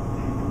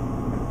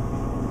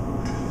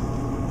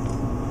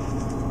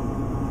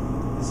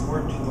 This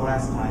worked the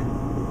last time.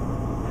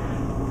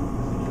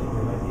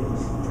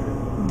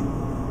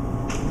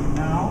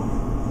 No.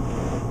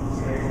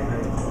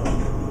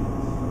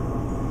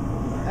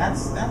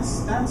 That's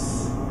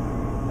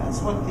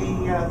what the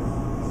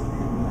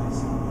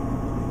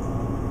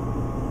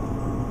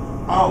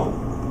oh,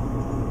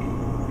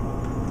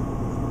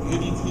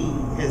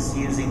 ADT is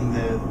using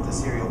the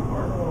serial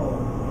port.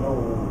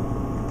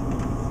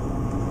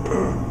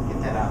 Get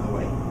that out of the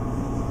way.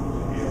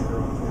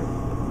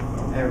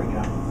 There we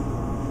go.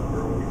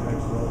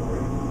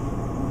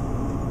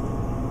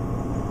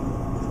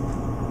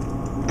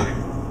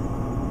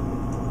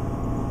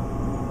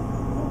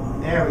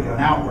 There we go.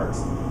 Now it works.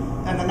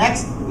 And the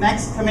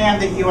next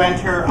command that you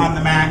enter on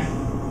the Mac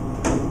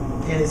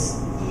is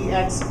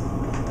ex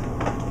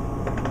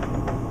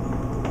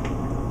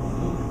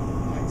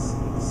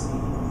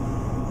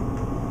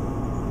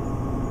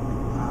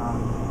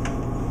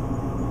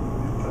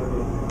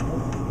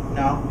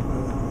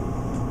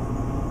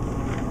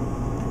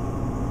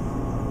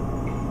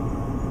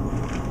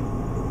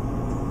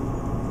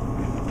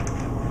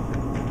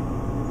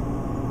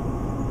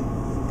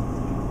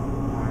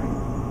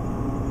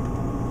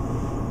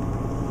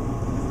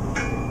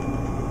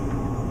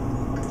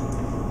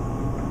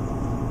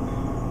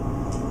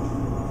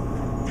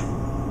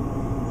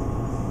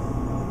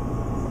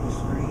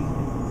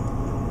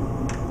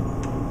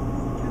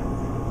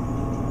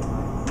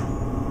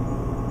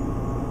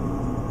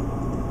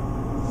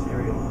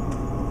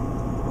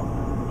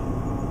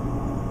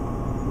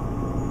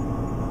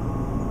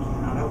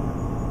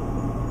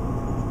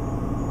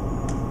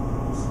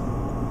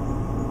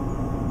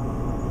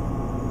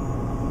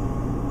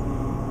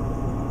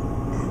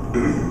It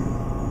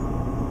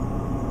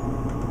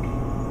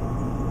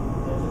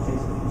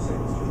takes a few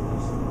seconds to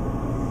release it.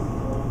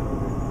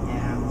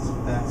 Yeah,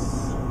 that's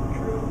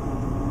true.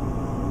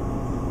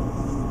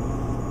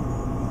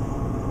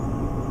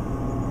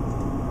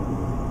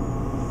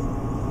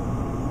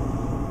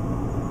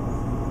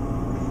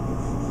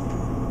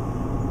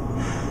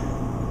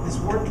 This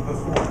worked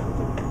before.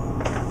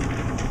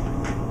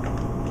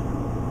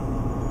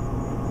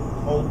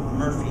 Old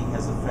Murphy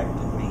has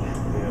affected me.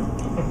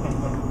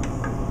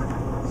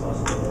 It's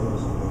also the demo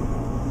system.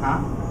 Huh?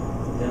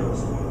 The demo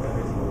system,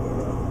 everything will go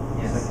around.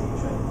 Yes. Second you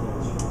try to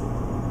finish.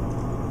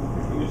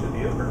 If you use it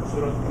the upper, so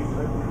don't keep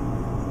typing.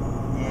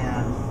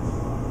 Yeah.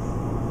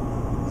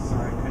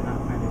 Sorry, could not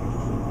find an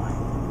 18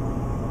 line.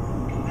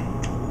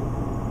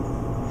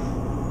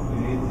 You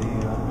need the,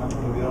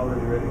 to be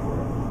already ready for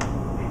it.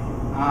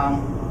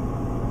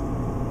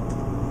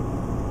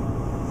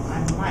 I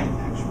might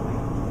actually.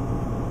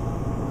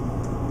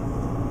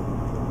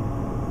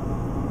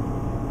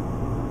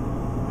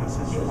 What's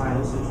this Just file?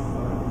 message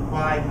file.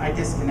 Well, I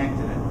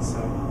disconnected it, so,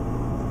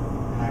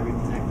 and I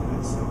reconnected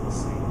it, so we'll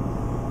see.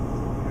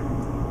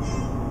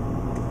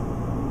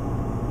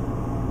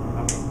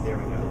 Okay, there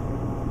we go.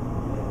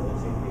 Yeah,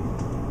 that's it.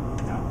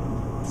 No.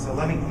 So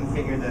let me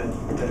configure the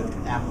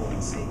Apple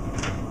and see.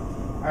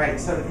 All right,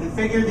 so to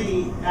configure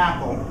the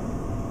Apple,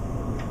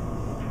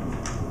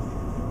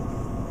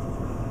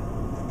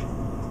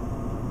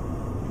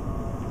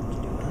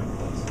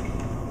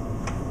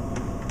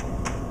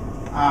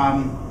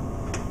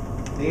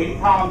 the 80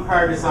 column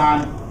card is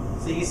on.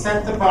 So you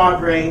set the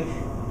baud rate.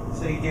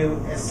 So you do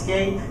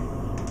escape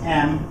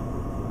M,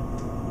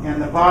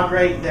 and the baud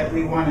rate that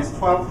we want is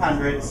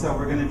 1200. So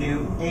we're going to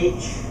do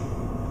H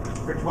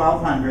for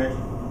 1200.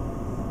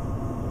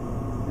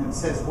 And it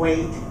says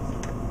wait,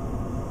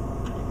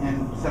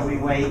 and so we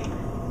wait.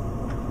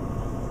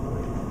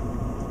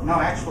 No,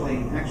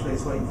 actually,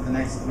 it's waiting for the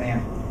next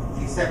command.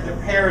 You set the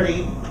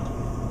parity,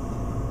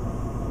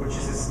 which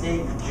is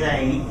escape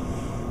J.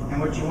 And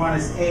what you want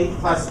is 8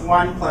 plus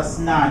 1 plus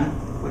none,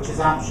 which is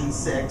option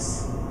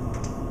 6.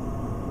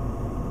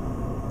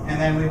 And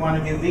then we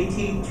want to do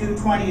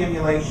VT220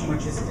 emulation,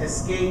 which is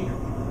escape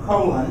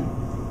colon.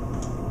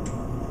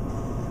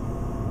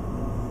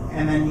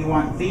 And then you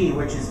want V,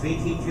 which is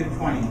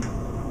VT220.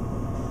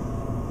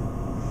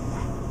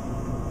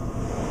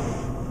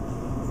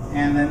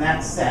 And then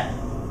that's set.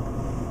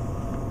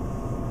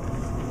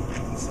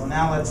 So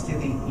now let's do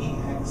the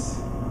EX.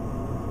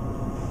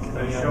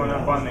 It's showing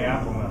up on the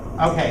Apple now.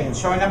 Okay, it's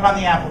showing up on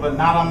the Apple, but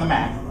not on the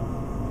Mac.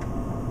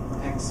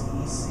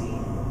 XEC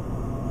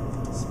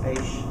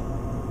space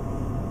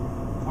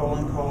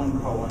colon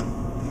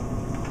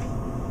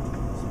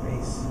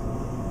space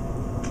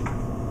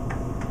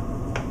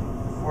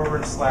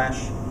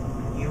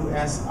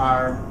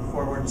 /USR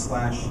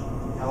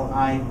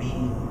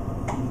 /LIBEXEC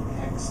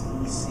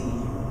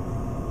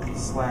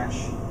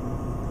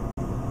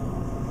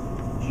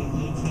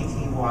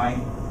 /GETTY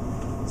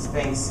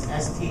space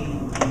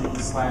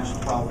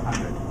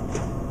STD/1200.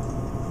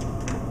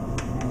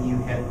 And you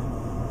hit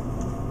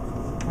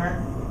turn.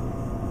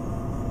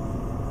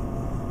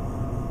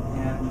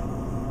 And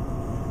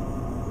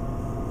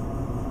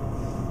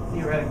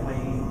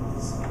theoretically,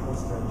 it's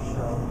supposed to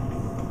show.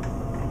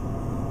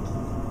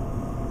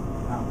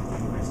 Oh,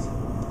 anyways.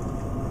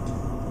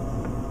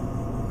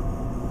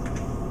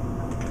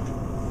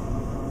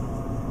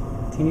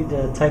 Do you need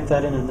to type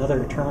that in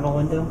another terminal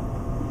window?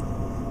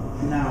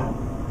 No.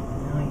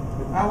 No,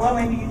 Oh, well,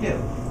 maybe you do.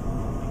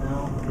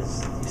 no,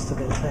 because you still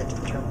got to type to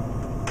the terminal.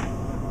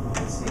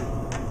 Let's see.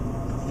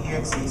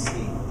 EXEC,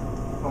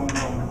 colon.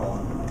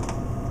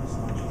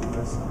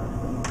 /USR.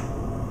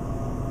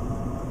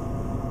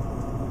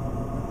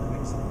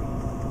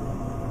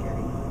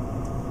 Getty.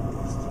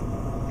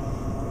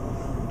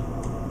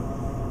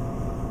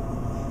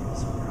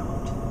 This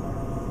prompt.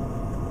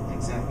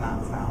 Exec not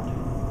found.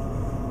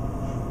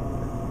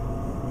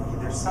 Okay,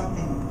 there's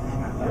something,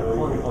 hang on.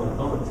 Yeah, on the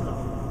phone stuff.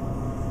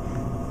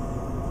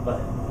 But,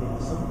 yeah,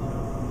 something.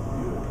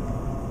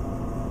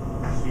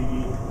 CD,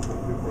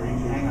 before you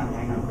Hang on.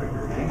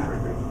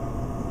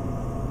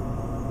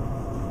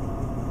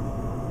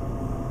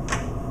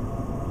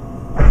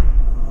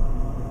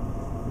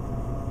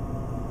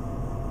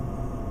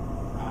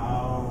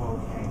 Oh,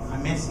 okay.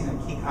 I'm missing a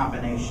key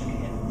combination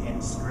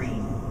in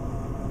screen.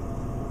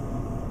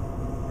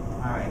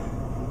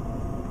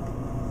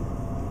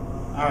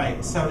 All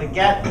right, so to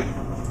get,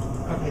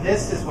 okay,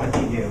 this is what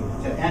you do.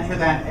 To enter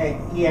that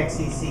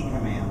EXEC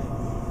command.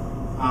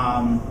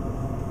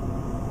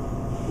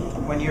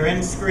 When you're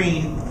in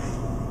screen,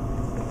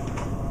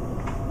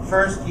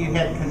 first you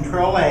hit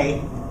Control A,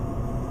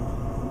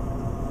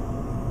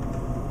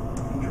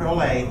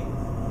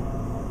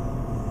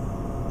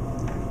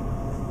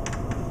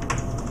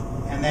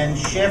 and then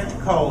Shift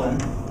colon,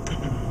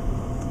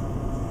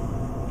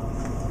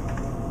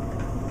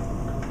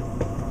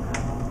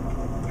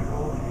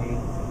 Control A,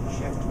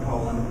 Shift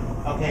colon.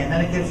 Okay, and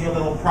then it gives you a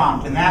little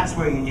prompt, and that's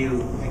where you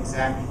do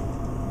exec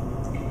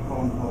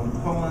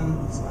colon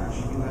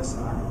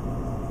 /USR.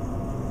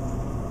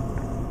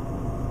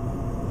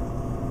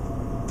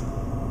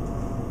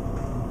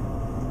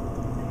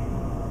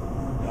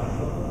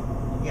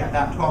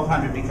 not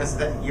 1200 because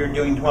you're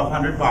doing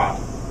 1200 baud.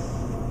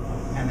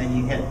 And then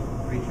you hit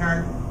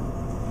return,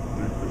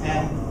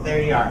 and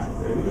there you are.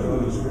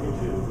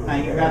 Now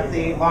you've got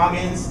the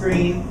login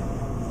screen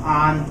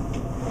on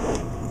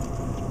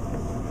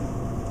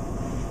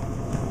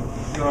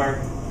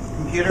your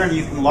computer, and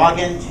you can log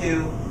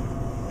into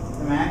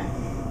the Mac.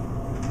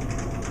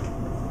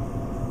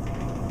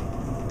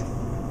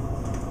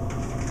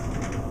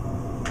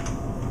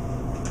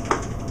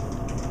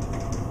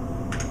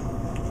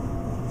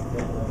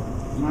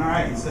 All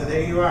right, so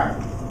there you are.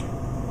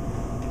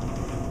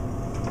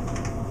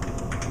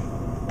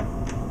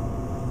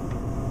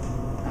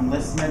 I'm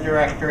listing a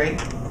directory.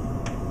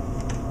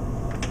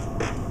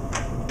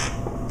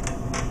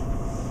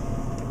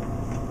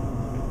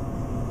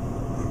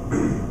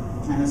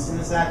 And as soon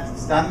as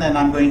that's done, then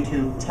I'm going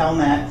to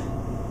telnet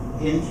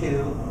into,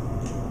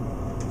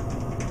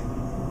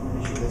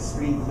 issue the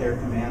screen clear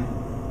command,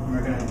 and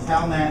we're going to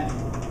telnet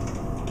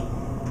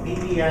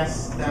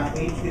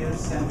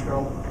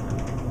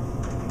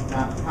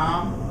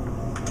bbs.a2central.com.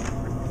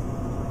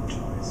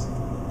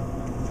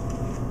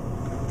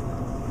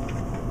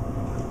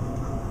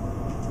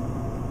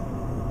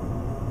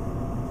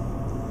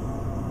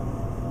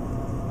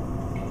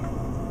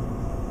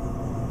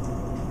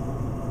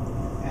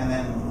 And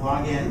then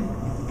log in.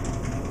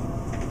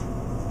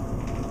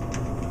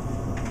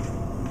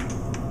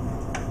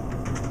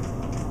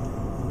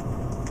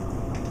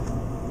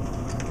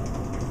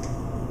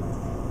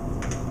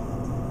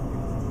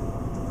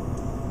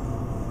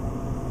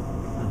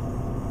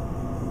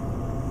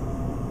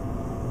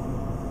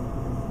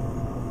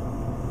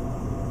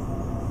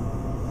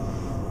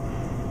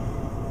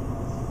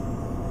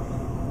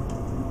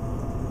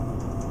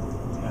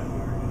 Yeah, if you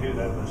were to do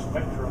that with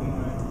Spectrum,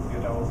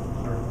 get all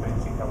sort of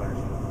fancy colors.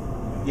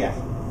 Yeah.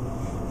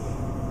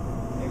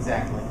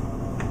 Exactly.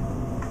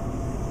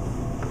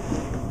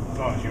 As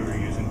long as you were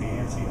using the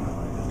ANSI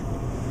online.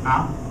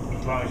 Huh?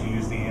 As long as you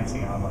use the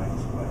ANSI online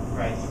display.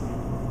 Right.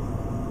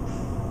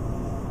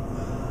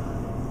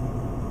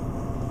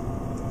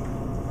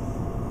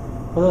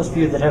 For those of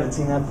you that haven't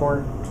seen that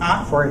before,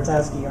 Huh? it's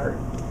ASCII art,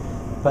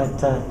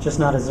 but just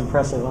not as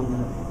impressive on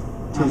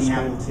the On two the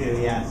Apple screen.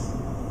 II, yes.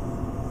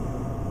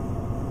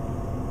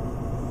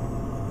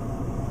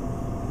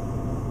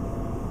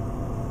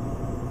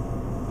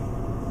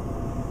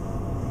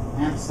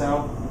 And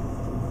so,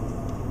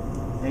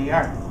 there you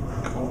are.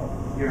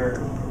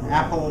 Your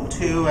Apple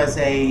II as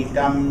a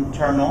dumb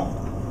terminal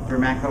for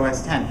Mac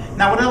OS X.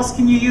 Now, what else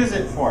can you use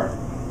it for?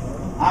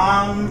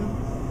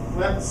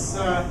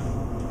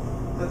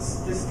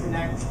 Let's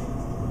disconnect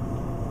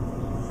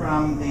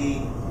from the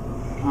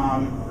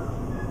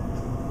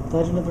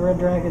Legend of the Red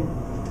Dragon.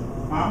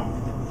 huh?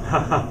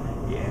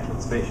 Yeah,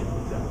 spaceship.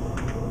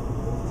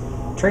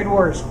 Trade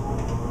Wars.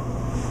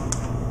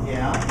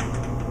 Yeah.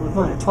 Come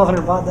on,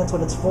 1200 baud, that's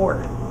what it's for.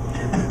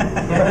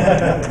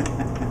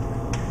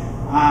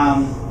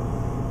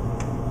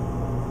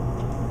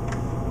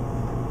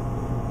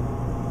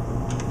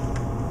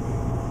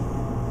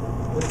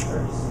 This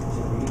hurts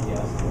to read the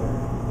ASCII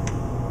art.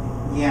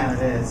 Yeah,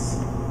 it is.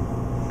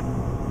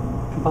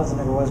 Composite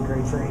never was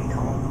great for 8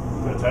 column.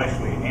 But it's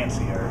actually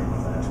ANSI art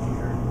with ASCII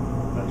art.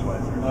 That's why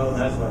it's Oh,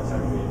 that's why it's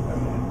hard to read.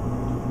 Okay.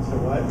 So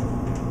what?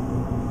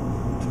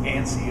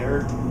 ANSI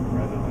art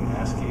rather than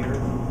ASCII art.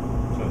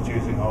 So it's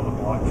using all the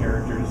block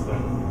characters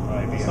that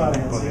It's not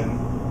IBM put ANSI. in.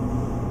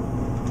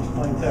 It's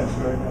plain text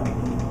right now.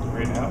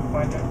 Right now,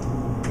 find out.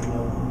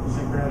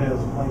 Synchronite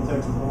has plain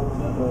text bold,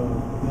 then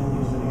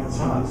using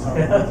ANSI.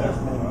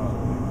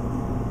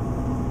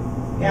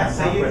 Yeah,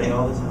 so you Operating can.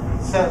 all the time.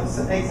 So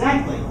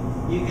exactly,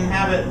 you can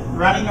have it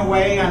running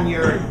away on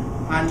your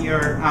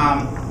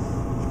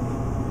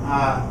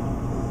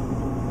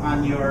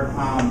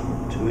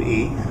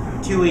 2E.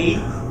 2E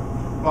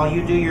while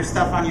you do your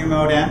stuff on your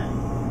modem.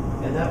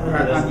 And that Right,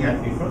 window doesn't on your-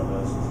 have to be front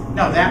most.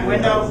 No, that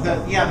window,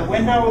 the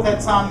window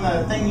that's on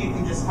the thing, you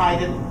can just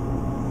hide it.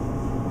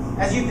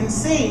 As you can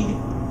see,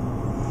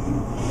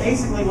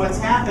 basically what's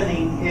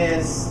happening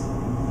is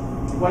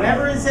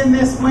whatever is in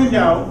this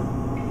window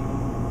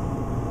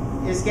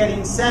is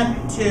getting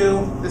sent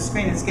to the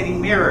screen. It's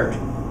getting mirrored.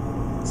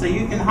 So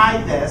you can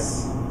hide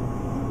this,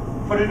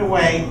 put it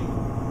away,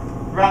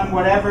 run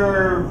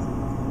whatever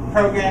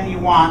program you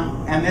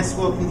want, and this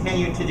will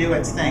continue to do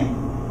its thing.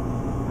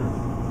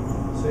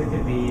 So it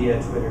could be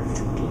a Twitter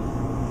feed.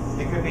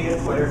 It could be a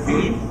Twitter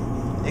feed.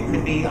 It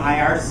could be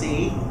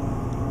IRC.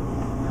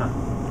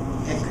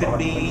 It could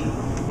be,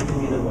 It could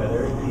be the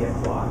weather. It could be a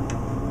clock.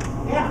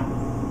 yeah,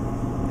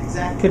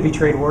 exactly. Could be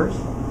Trade Wars.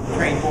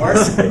 Trade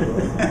Wars.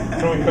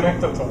 Can we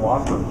connect it to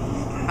Walker?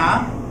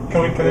 Huh?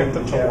 Can we connect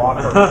it to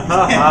Walker?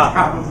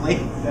 Probably.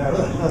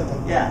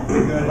 Yeah.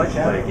 I'd like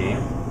to play a game.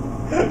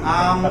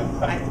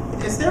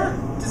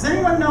 Does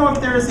anyone know if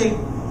there is a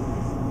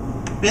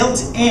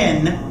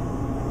built-in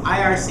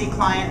IRC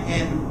client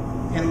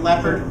in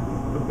Leopard?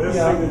 The best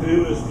thing to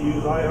do is to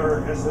use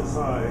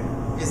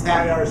IRSSI. Is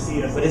that,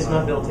 IRCSSI. But it's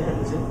not built in,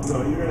 is it?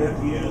 No, you're gonna have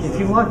to use. If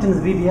you logged into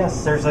the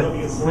VBS, there's a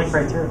link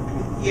right there.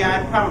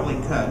 yeah, I probably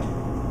could.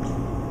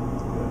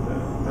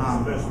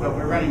 But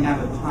we're running out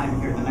of time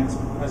here, the next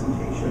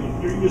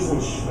presentation. You're using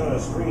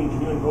screen.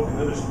 Can you invoke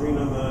another screen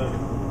on the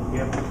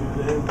Apple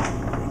II then?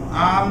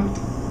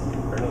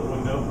 Or another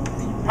window?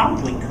 You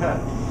probably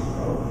could.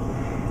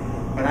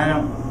 But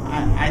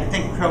I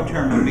think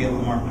ProTerm would be a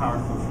little more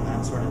powerful for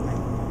that sort of thing.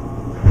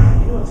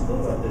 You know what's cool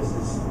about this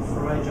is,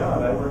 for my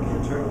job, I work in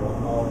a terminal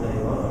all day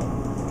long.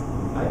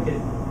 My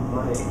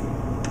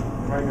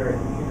primary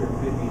computer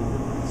could be the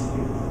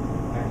computer,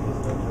 act as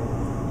my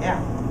terminal. Yeah.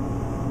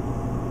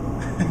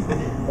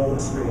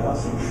 That's pretty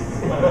awesome.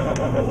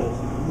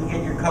 You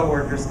get your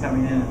coworkers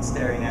coming in and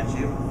staring at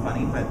you.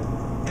 Funny, but,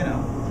 you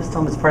know. Just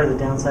tell them it's part of the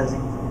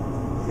downsizing.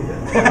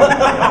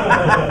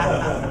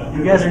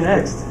 You guys are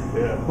next.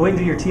 Yeah. Wait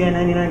until your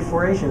TI-99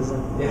 4A shows up.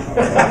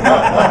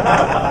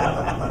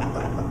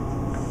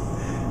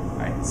 All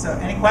right, so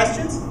any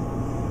questions?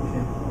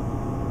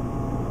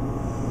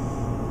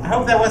 I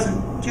hope that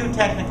wasn't too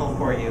technical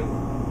for you.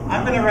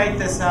 I'm going to write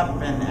this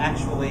up and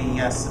actually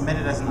submit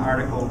it as an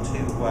article to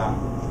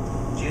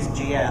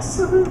JuiceGS.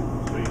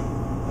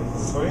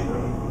 Sweet.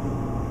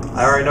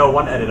 I already know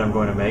one edit I'm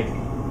going to make.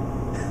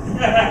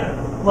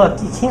 Look,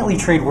 you can't leave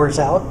trade words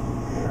out.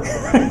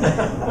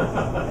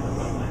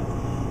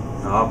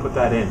 I'll put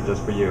that in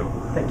just for you.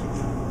 Thank you.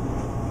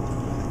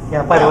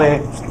 Yeah, by the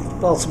way,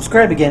 well,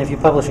 subscribe again if you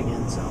publish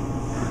again. So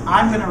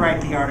I'm going to write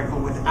the article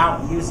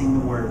without using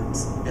the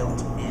words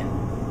built in.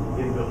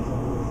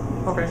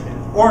 Okay.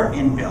 Or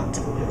inbuilt.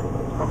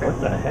 What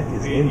the heck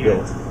is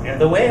inbuilt? Yeah.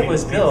 The way it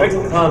was built,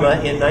 comma,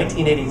 in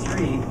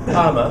 1983,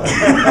 comma.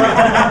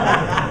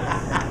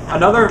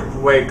 Another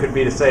way could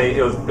be to say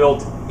it was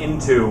built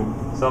into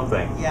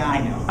something. Yeah,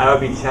 I know. I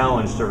would be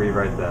challenged to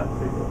rewrite that.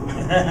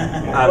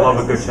 I love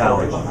a good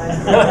challenge.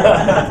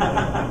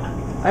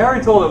 I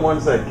already told it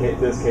once at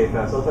this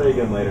KFest. I'll tell you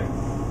again later.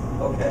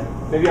 Okay.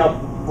 Maybe I'll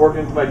work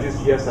into my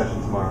JuiceGS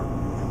session tomorrow.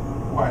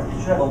 Alright, you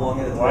should have a long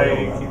editorial. Why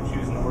do you keep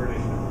choosing the word or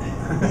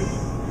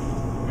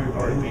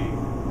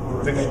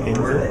the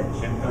fictional word?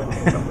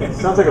 It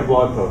sounds like a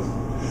blog post.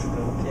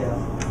 Yeah.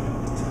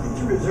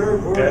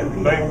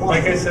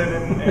 Like I said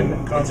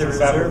in Concert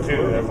Sabbath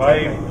too, if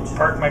I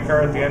park my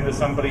car at the end of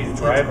somebody's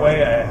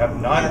driveway, I have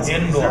not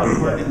in-blocked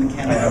them.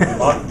 I have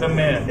locked them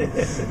in. And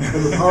the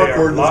They power are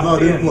cord is locked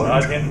not in,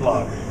 in-blocked. not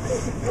in-blocked.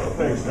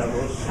 Thanks,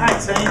 Douglas. All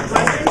right, so any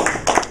questions?